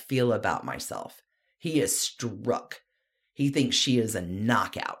way I feel about myself." He is struck. He thinks she is a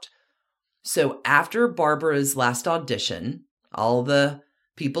knockout. So after Barbra's last audition, all the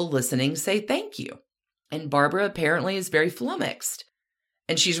people listening say thank you. And Barbra apparently is very flummoxed.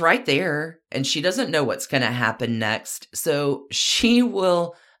 And she's right there, and she doesn't know what's going to happen next. So she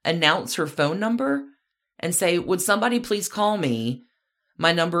will announce her phone number and say, would somebody please call me?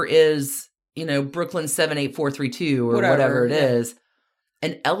 My number is, Brooklyn 78432 or whatever it is.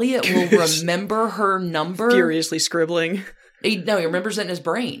 And Elliott will remember her number. Furiously scribbling. He remembers it in his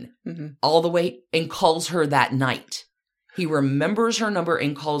brain all the way and calls her that night. He remembers her number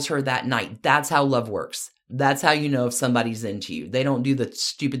and calls her that night. That's how love works. That's how you know if somebody's into you. They don't do the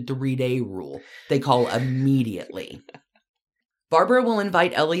stupid 3-day rule. They call immediately. Barbra will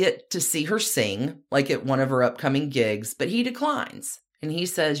invite Elliott to see her sing, like at one of her upcoming gigs, but he declines. And he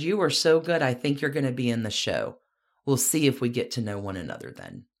says, you are so good, I think you're going to be in the show. We'll see if we get to know one another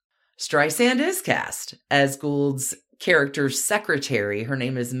then. Streisand is cast as Gould's character's secretary. Her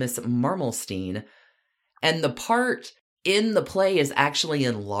name is Miss Marmelstein. And the part in the play is actually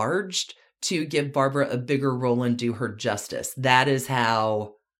enlarged to give Barbra a bigger role and do her justice. That is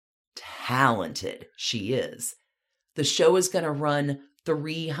how talented she is. The show is going to run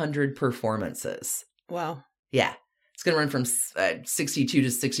 300 performances. Wow. Yeah. It's going to run from 62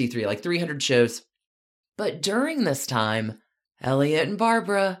 to 63, like 300 shows. But during this time, Elliott and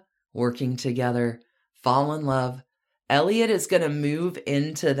Barbra working together, fall in love. Elliott is going to move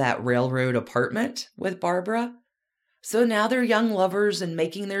into that railroad apartment with Barbra. So now they're young lovers and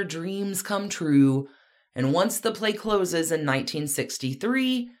making their dreams come true. And once the play closes in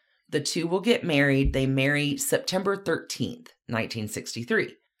 1963, the two will get married. They marry September 13th,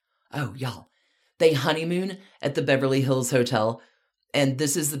 1963. Oh, y'all. They honeymoon at the Beverly Hills Hotel. And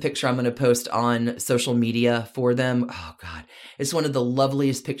this is the picture I'm going to post on social media for them. Oh, God. It's one of the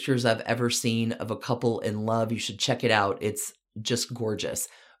loveliest pictures I've ever seen of a couple in love. You should check it out. It's just gorgeous.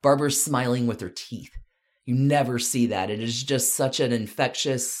 Barbra's smiling with her teeth. You never see that. It is just such an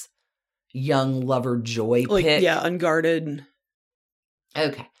infectious, young lover joy pic. Yeah, unguarded.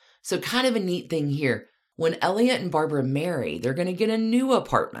 Okay. So kind of a neat thing here. When Elliott and Barbra marry, they're going to get a new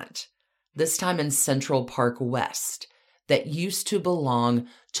apartment, this time in Central Park West, that used to belong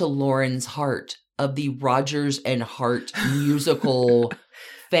to Lawrence Hart of the Rodgers and Hart musical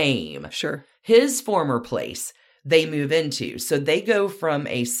fame. Sure. His former place they move into. So they go from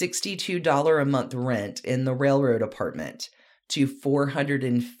a $62 a month rent in the railroad apartment to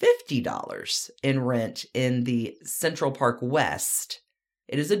 $450 in rent in the Central Park West.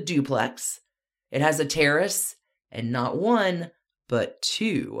 It is a duplex. It has a terrace and not one, but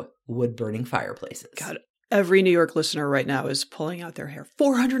 2 wood-burning fireplaces. God, every New York listener right now is pulling out their hair.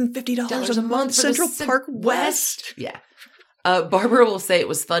 $450 a month, Central Park West. Yeah. Barbra will say it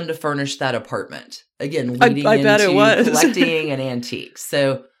was fun to furnish that apartment. Again, leading I bet it was. Collecting and antiques.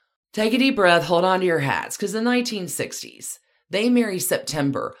 So take a deep breath, hold on to your hats, because the 1960s, they marry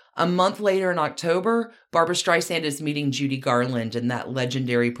September. A month later in October, Barbra Streisand is meeting Judy Garland in that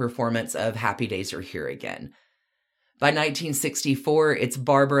legendary performance of Happy Days Are Here Again. By 1964, it's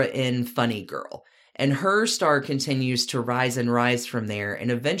Barbra in Funny Girl. And her star continues to rise and rise from there.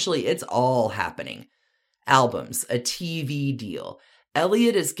 And eventually it's all happening. Albums, a TV deal.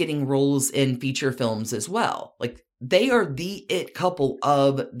 Elliott is getting roles in feature films as well. Like, they are the it couple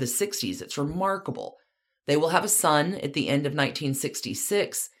of the 60s. It's remarkable. They will have a son at the end of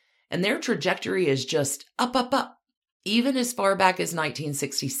 1966, and their trajectory is just up, up, up. Even as far back as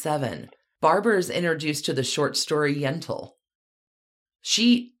 1967, Barbra is introduced to the short story Yentl.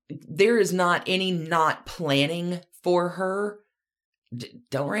 There is not any not planning for her.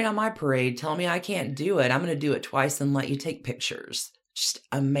 Don't rain on my parade. Tell me I can't do it. I'm going to do it twice and let you take pictures. Just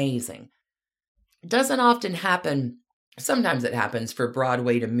amazing. It doesn't often happen. Sometimes it happens for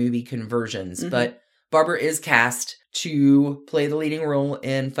Broadway to movie conversions, but Barbra is cast to play the leading role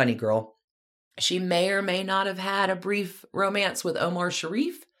in Funny Girl. She may or may not have had a brief romance with Omar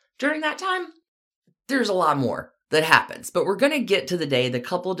Sharif during that time. There's a lot more that happens, but we're going to get to the day the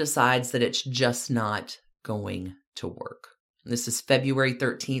couple decides that it's just not going to work. This is February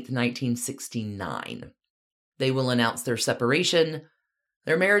 13th, 1969. They will announce their separation.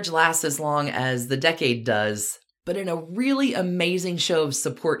 Their marriage lasts as long as the decade does, but in a really amazing show of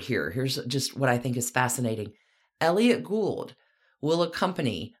support here. Here's just what I think is fascinating. Elliott Gould will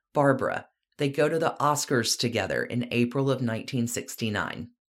accompany Barbra. They go to the Oscars together in April of 1969,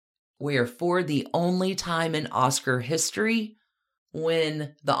 where for the only time in Oscar history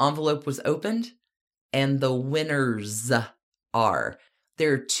when the envelope was opened and the winners there are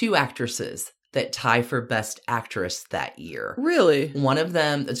 2 actresses that tie for Best Actress that year. Really? One of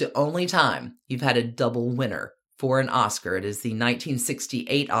them, it's the only time you've had a double winner for an Oscar. It is the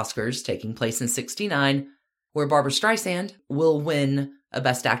 1968 Oscars, taking place in 69, where Barbra Streisand will win a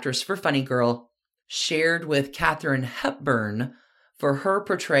Best Actress for Funny Girl, shared with Katharine Hepburn for her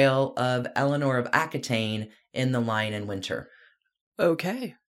portrayal of Eleanor of Aquitaine in The Lion in Winter.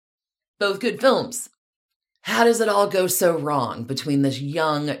 Okay. Both good films. How does it all go so wrong between this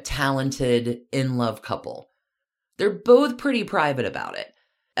young, talented, in-love couple? They're both pretty private about it.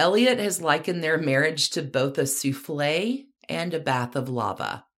 Elliott has likened their marriage to both a souffle and a bath of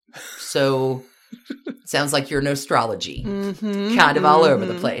lava. So, sounds like you're in astrology. Kind of all over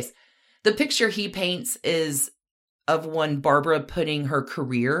the place. The picture he paints is of one Barbra putting her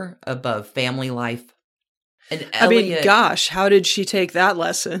career above family life. And Elliott, gosh, how did she take that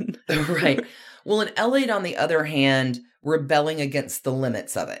lesson? Right. Well, and Elliott, on the other hand, rebelling against the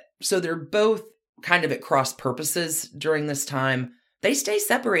limits of it. So they're both kind of at cross purposes during this time. They stay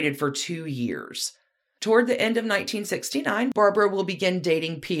separated for 2 years. Toward the end of 1969, Barbra will begin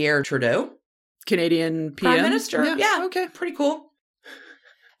dating Pierre Trudeau. Canadian PM? Prime Minister. Yeah, okay. Pretty cool.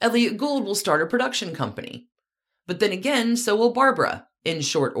 Elliott Gould will start a production company. But then again, so will Barbra in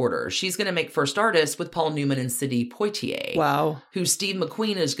short order. She's going to make First Artist with Paul Newman and Sidney Poitier. Wow. Who Steve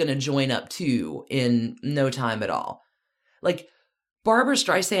McQueen is going to join up to in no time at all. Like, Barbra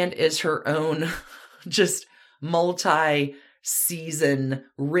Streisand is her own just multi-season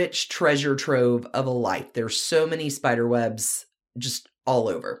rich treasure trove of a life. There's so many spider webs just all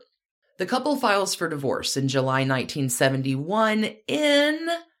over. The couple files for divorce in July 1971 in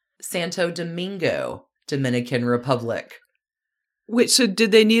Santo Domingo, Dominican Republic. Wait, so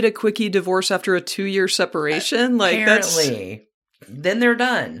did they need a quickie divorce after a 2-year separation? Apparently. Then they're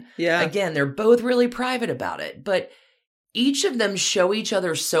done. Yeah. Again, they're both really private about it, but each of them show each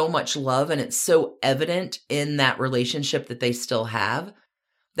other so much love, and it's so evident in that relationship that they still have.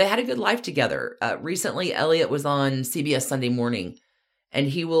 They had a good life together. Recently, Elliott was on CBS Sunday Morning, and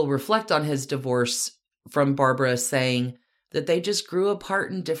he will reflect on his divorce from Barbra, saying that they just grew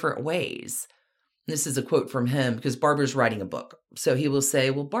apart in different ways. This is a quote from him because Barbra's writing a book. So he will say,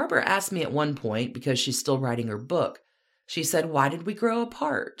 well, Barbra asked me at one point, because she's still writing her book, she said, why did we grow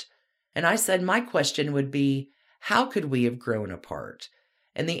apart? And I said, my question would be, how could we have grown apart?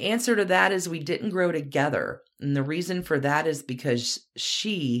 And the answer to that is we didn't grow together. And the reason for that is because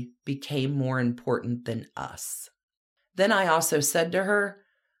she became more important than us. Then I also said to her,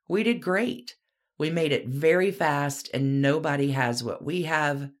 we did great. We made it very fast, and nobody has what we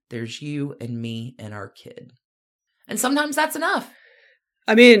have. There's you and me and our kid. And sometimes that's enough.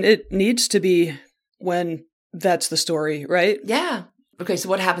 I mean, it needs to be when that's the story, right? Yeah. Okay, so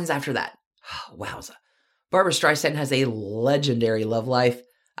what happens after that? Oh, wowza. Barbra Streisand has a legendary love life.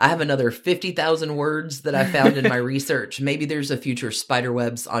 I have another 50,000 words that I found in my research. Maybe there's a future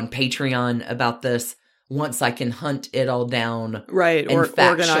Spiderwebs on Patreon about this once I can hunt it all down. Right, and or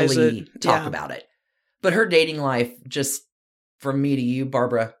organize factually it. talk about it. But her dating life, just from me to you,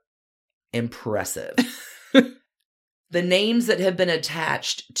 Barbra, impressive. The names that have been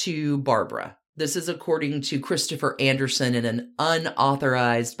attached to Barbra. This is according to Christopher Anderson in an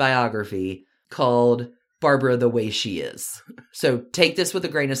unauthorized biography called Barbra the Way She Is. So take this with a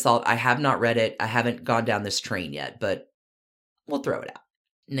grain of salt. I have not read it. I haven't gone down this train yet, but we'll throw it out.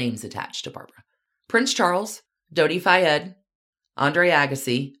 Names attached to Barbra. Prince Charles, Dodi Fayed, Andre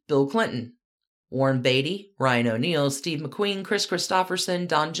Agassi, Bill Clinton, Warren Beatty, Ryan O'Neal, Steve McQueen, Chris Christopherson,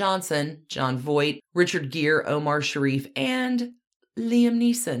 Don Johnson, John Voight, Richard Gere, Omar Sharif, and Liam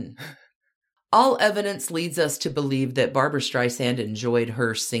Neeson. All evidence leads us to believe that Barbra Streisand enjoyed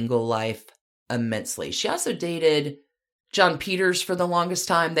her single life immensely. She also dated John Peters for the longest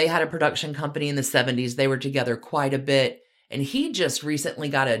time. They had a production company in the 70s. They were together quite a bit. And he just recently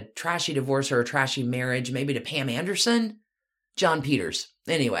got a trashy divorce or a trashy marriage, maybe to Pam Anderson. John Peters.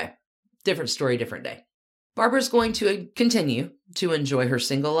 Anyway, different story, different day. Barbara's going to continue to enjoy her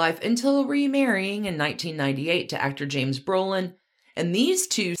single life until remarrying in 1998 to actor James Brolin. And these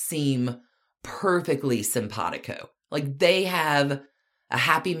two seem perfectly simpatico. Like, they have a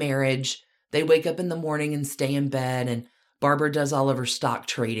happy marriage. They wake up in the morning and stay in bed, and Barbra does all of her stock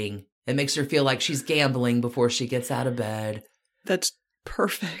trading. It makes her feel like she's gambling before she gets out of bed. That's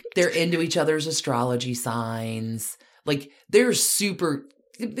perfect. They're into each other's astrology signs. Like, they're super...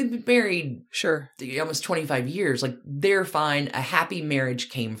 They've been married almost 25 years. Like, they're fine. A happy marriage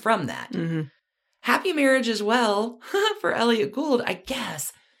came from that. Mm-hmm. Happy marriage as well for Elliott Gould, I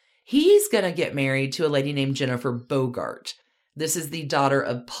guess. He's going to get married to a lady named Jennifer Bogart. This is the daughter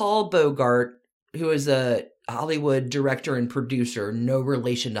of Paul Bogart, who is a Hollywood director and producer, no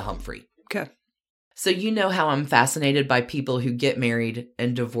relation to Humphrey. Okay. So you know how I'm fascinated by people who get married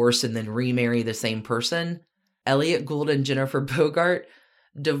and divorce and then remarry the same person. Elliott Gould and Jennifer Bogart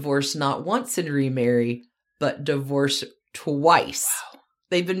divorce not once and remarry, but divorce twice. Wow.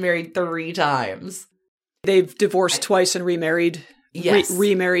 They've been married 3 times. They've divorced twice and remarried? Yes.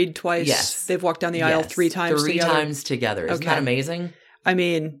 Remarried twice? Yes. They've walked down the aisle 3 times together? 3 times together. Isn't that amazing? I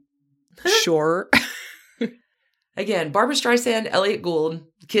mean, sure. Again, Barbra Streisand, Elliott Gould,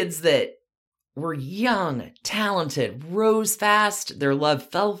 kids that were young, talented, rose fast, their love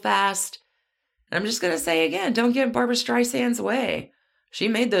fell fast. And I'm just going to say again, don't get in Barbra Streisand's way. She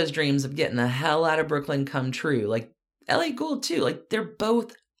made those dreams of getting the hell out of Brooklyn come true. Like Elliott Gould too. Like they're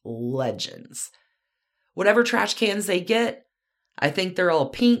both legends. Whatever trash cans they get, I think they're all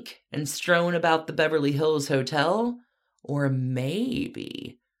pink and strewn about the Beverly Hills Hotel. Or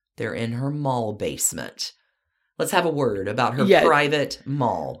maybe they're in her mall basement. Let's have a word about her private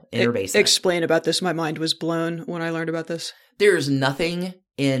mall in her basement. Explain about this. My mind was blown when I learned about this. There's nothing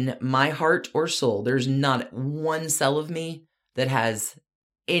in my heart or soul. There's not one cell of me that has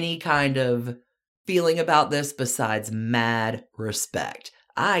any kind of feeling about this besides mad respect.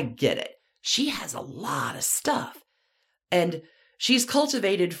 I get it. She has a lot of stuff. And she's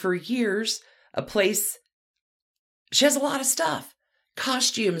cultivated for years a place. She has a lot of stuff.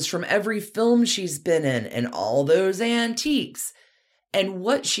 Costumes from every film she's been in and all those antiques. And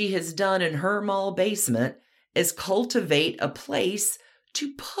what she has done in her mall basement is cultivate a place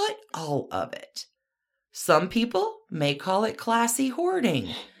to put all of it. Some people may call it classy hoarding,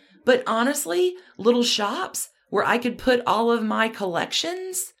 but honestly, little shops where I could put all of my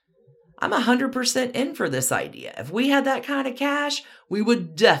collections, I'm 100% in for this idea. If we had that kind of cash, we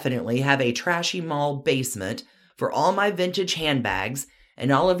would definitely have a trashy mall basement for all my vintage handbags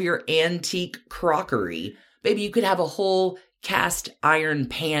and all of your antique crockery. Baby, you could have a whole cast iron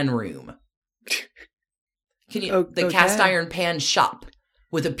pan room. Can you? Cast iron pan shop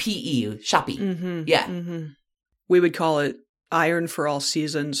with a P-E, shoppy. Mm-hmm, yeah. Mm-hmm. We would call it Iron for All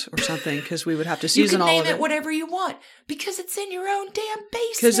Seasons or something because we would have to season all of it. You can name it whatever you want because it's in your own damn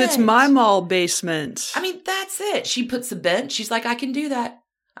basement. Because it's my mall basement. I mean, that's it. She puts a bench. She's like, I can do that.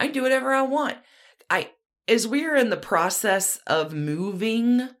 I can do whatever I want. As we're in the process of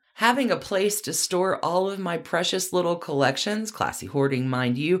moving, having a place to store all of my precious little collections, classy hoarding,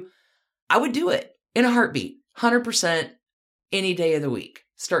 mind you, I would do it in a heartbeat, 100% any day of the week.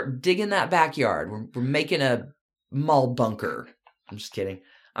 Start digging that backyard. We're making a mall bunker. I'm just kidding.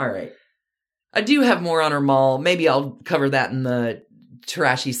 All right. I do have more on her mall. Maybe I'll cover that in the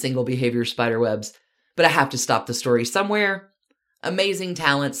trashy single behavior spiderwebs, but I have to stop the story somewhere. Amazing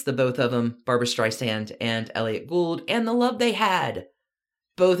talents, the both of them, Barbra Streisand and Elliott Gould, and the love they had.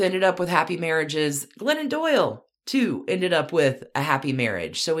 Both ended up with happy marriages. Glennon and Doyle, too, ended up with a happy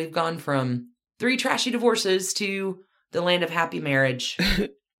marriage. So we've gone from 3 trashy divorces to the land of happy marriage.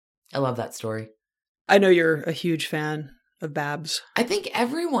 I love that story. I know you're a huge fan of Babs. I think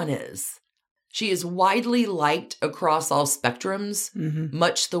everyone is. She is widely liked across all spectrums,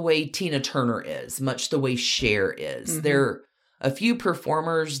 much the way Tina Turner is, much the way Cher is. Mm-hmm. They're a few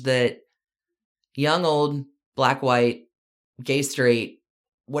performers that young, old, black, white, gay, straight,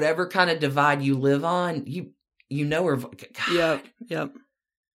 whatever kind of divide you live on, you know her. God, Yep.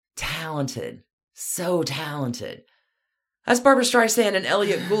 Talented. So talented. As Barbra Streisand and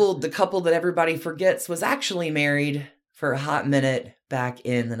Elliott Gould, the couple that everybody forgets, was actually married for a hot minute back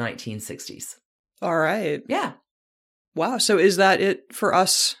in the 1960s. All right. Yeah. Wow. So is that it for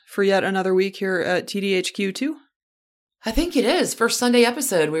us for yet another week here at TDHQ2? I think it is. First Sunday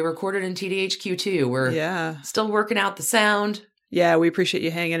episode we recorded in TDHQ2. We're still working out the sound. Yeah, we appreciate you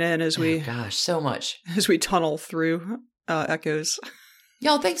hanging in as we... Oh, gosh, so much. As we tunnel through echoes.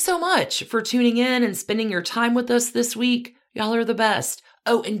 Y'all, thanks so much for tuning in and spending your time with us this week. Y'all are the best.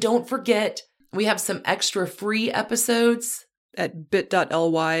 Oh, and don't forget, we have some extra free episodes. At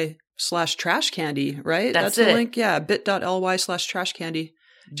bit.ly/trashcandy, right? That's the it. link? Yeah, bit.ly/trashcandy.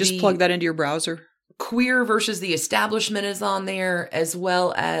 Just plug that into your browser. Queer versus the Establishment is on there, as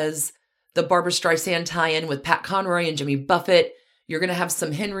well as the Barbra Streisand tie-in with Pat Conroy and Jimmy Buffett. You're going to have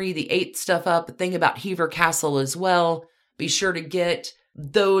some Henry VIII stuff up, a thing about Hever Castle as well. Be sure to get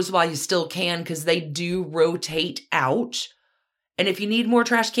those while you still can, because they do rotate out. And if you need more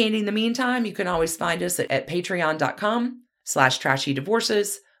trash candy in the meantime, you can always find us at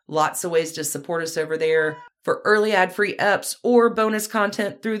patreon.com/trashydivorces. Lots of ways to support us over there for early ad-free eps or bonus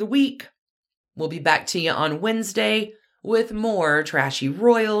content through the week. We'll be back to you on Wednesday with more Trashy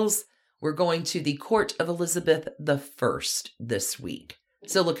Royals. We're going to the Court of Elizabeth I this week.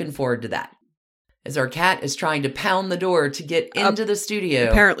 So looking forward to that. As our cat is trying to pound the door to get into the studio.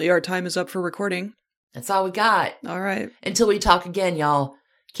 Apparently our time is up for recording. That's all we got. All right. Until we talk again, y'all,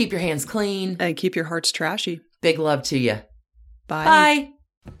 keep your hands clean. And keep your hearts trashy. Big love to you. Bye. Bye.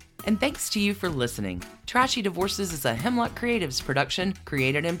 And thanks to you for listening. Trashy Divorces is a Hemlock Creatives production,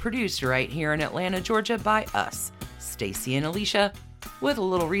 created and produced right here in Atlanta, Georgia by us, Stacy and Alicia. with a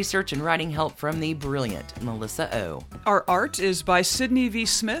little research and writing help from the brilliant Melissa O. Our art is by Sydney V.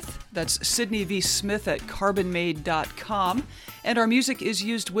 Smith. That's Sydney V. Smith at carbonmade.com. And our music is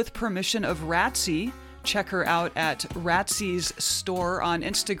used with permission of Ratsy. Check her out at Ratsy's store on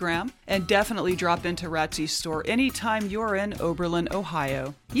Instagram, and definitely drop into Ratsy's store anytime you're in Oberlin,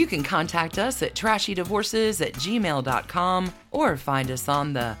 Ohio. You can contact us at trashydivorces@gmail.com or find us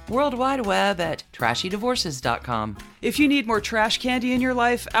on the World Wide Web at trashydivorces.com. If you need more trash candy in your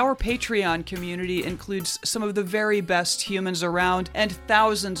life, our Patreon community includes some of the very best humans around and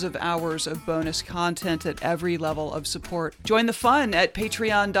thousands of hours of bonus content at every level of support. Join the fun at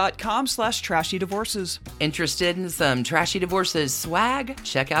patreon.com/trashydivorces. Interested in some Trashy Divorces swag?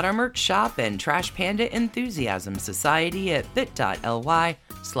 Check out our merch shop and Trash Panda Enthusiasm Society at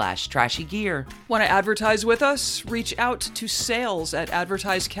bit.ly/trashygear. Want to advertise with us? Reach out to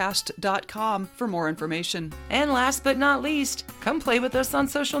sales@advertisecast.com for more information. And last but not least, come play with us on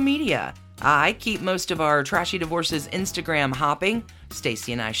social media. I keep most of our Trashy Divorces Instagram hopping.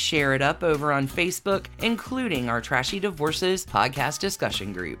 Stacy and I share it up over on Facebook, including our Trashy Divorces podcast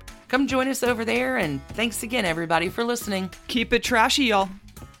discussion group. Come join us over there, and thanks again, everybody, for listening. Keep it trashy, y'all.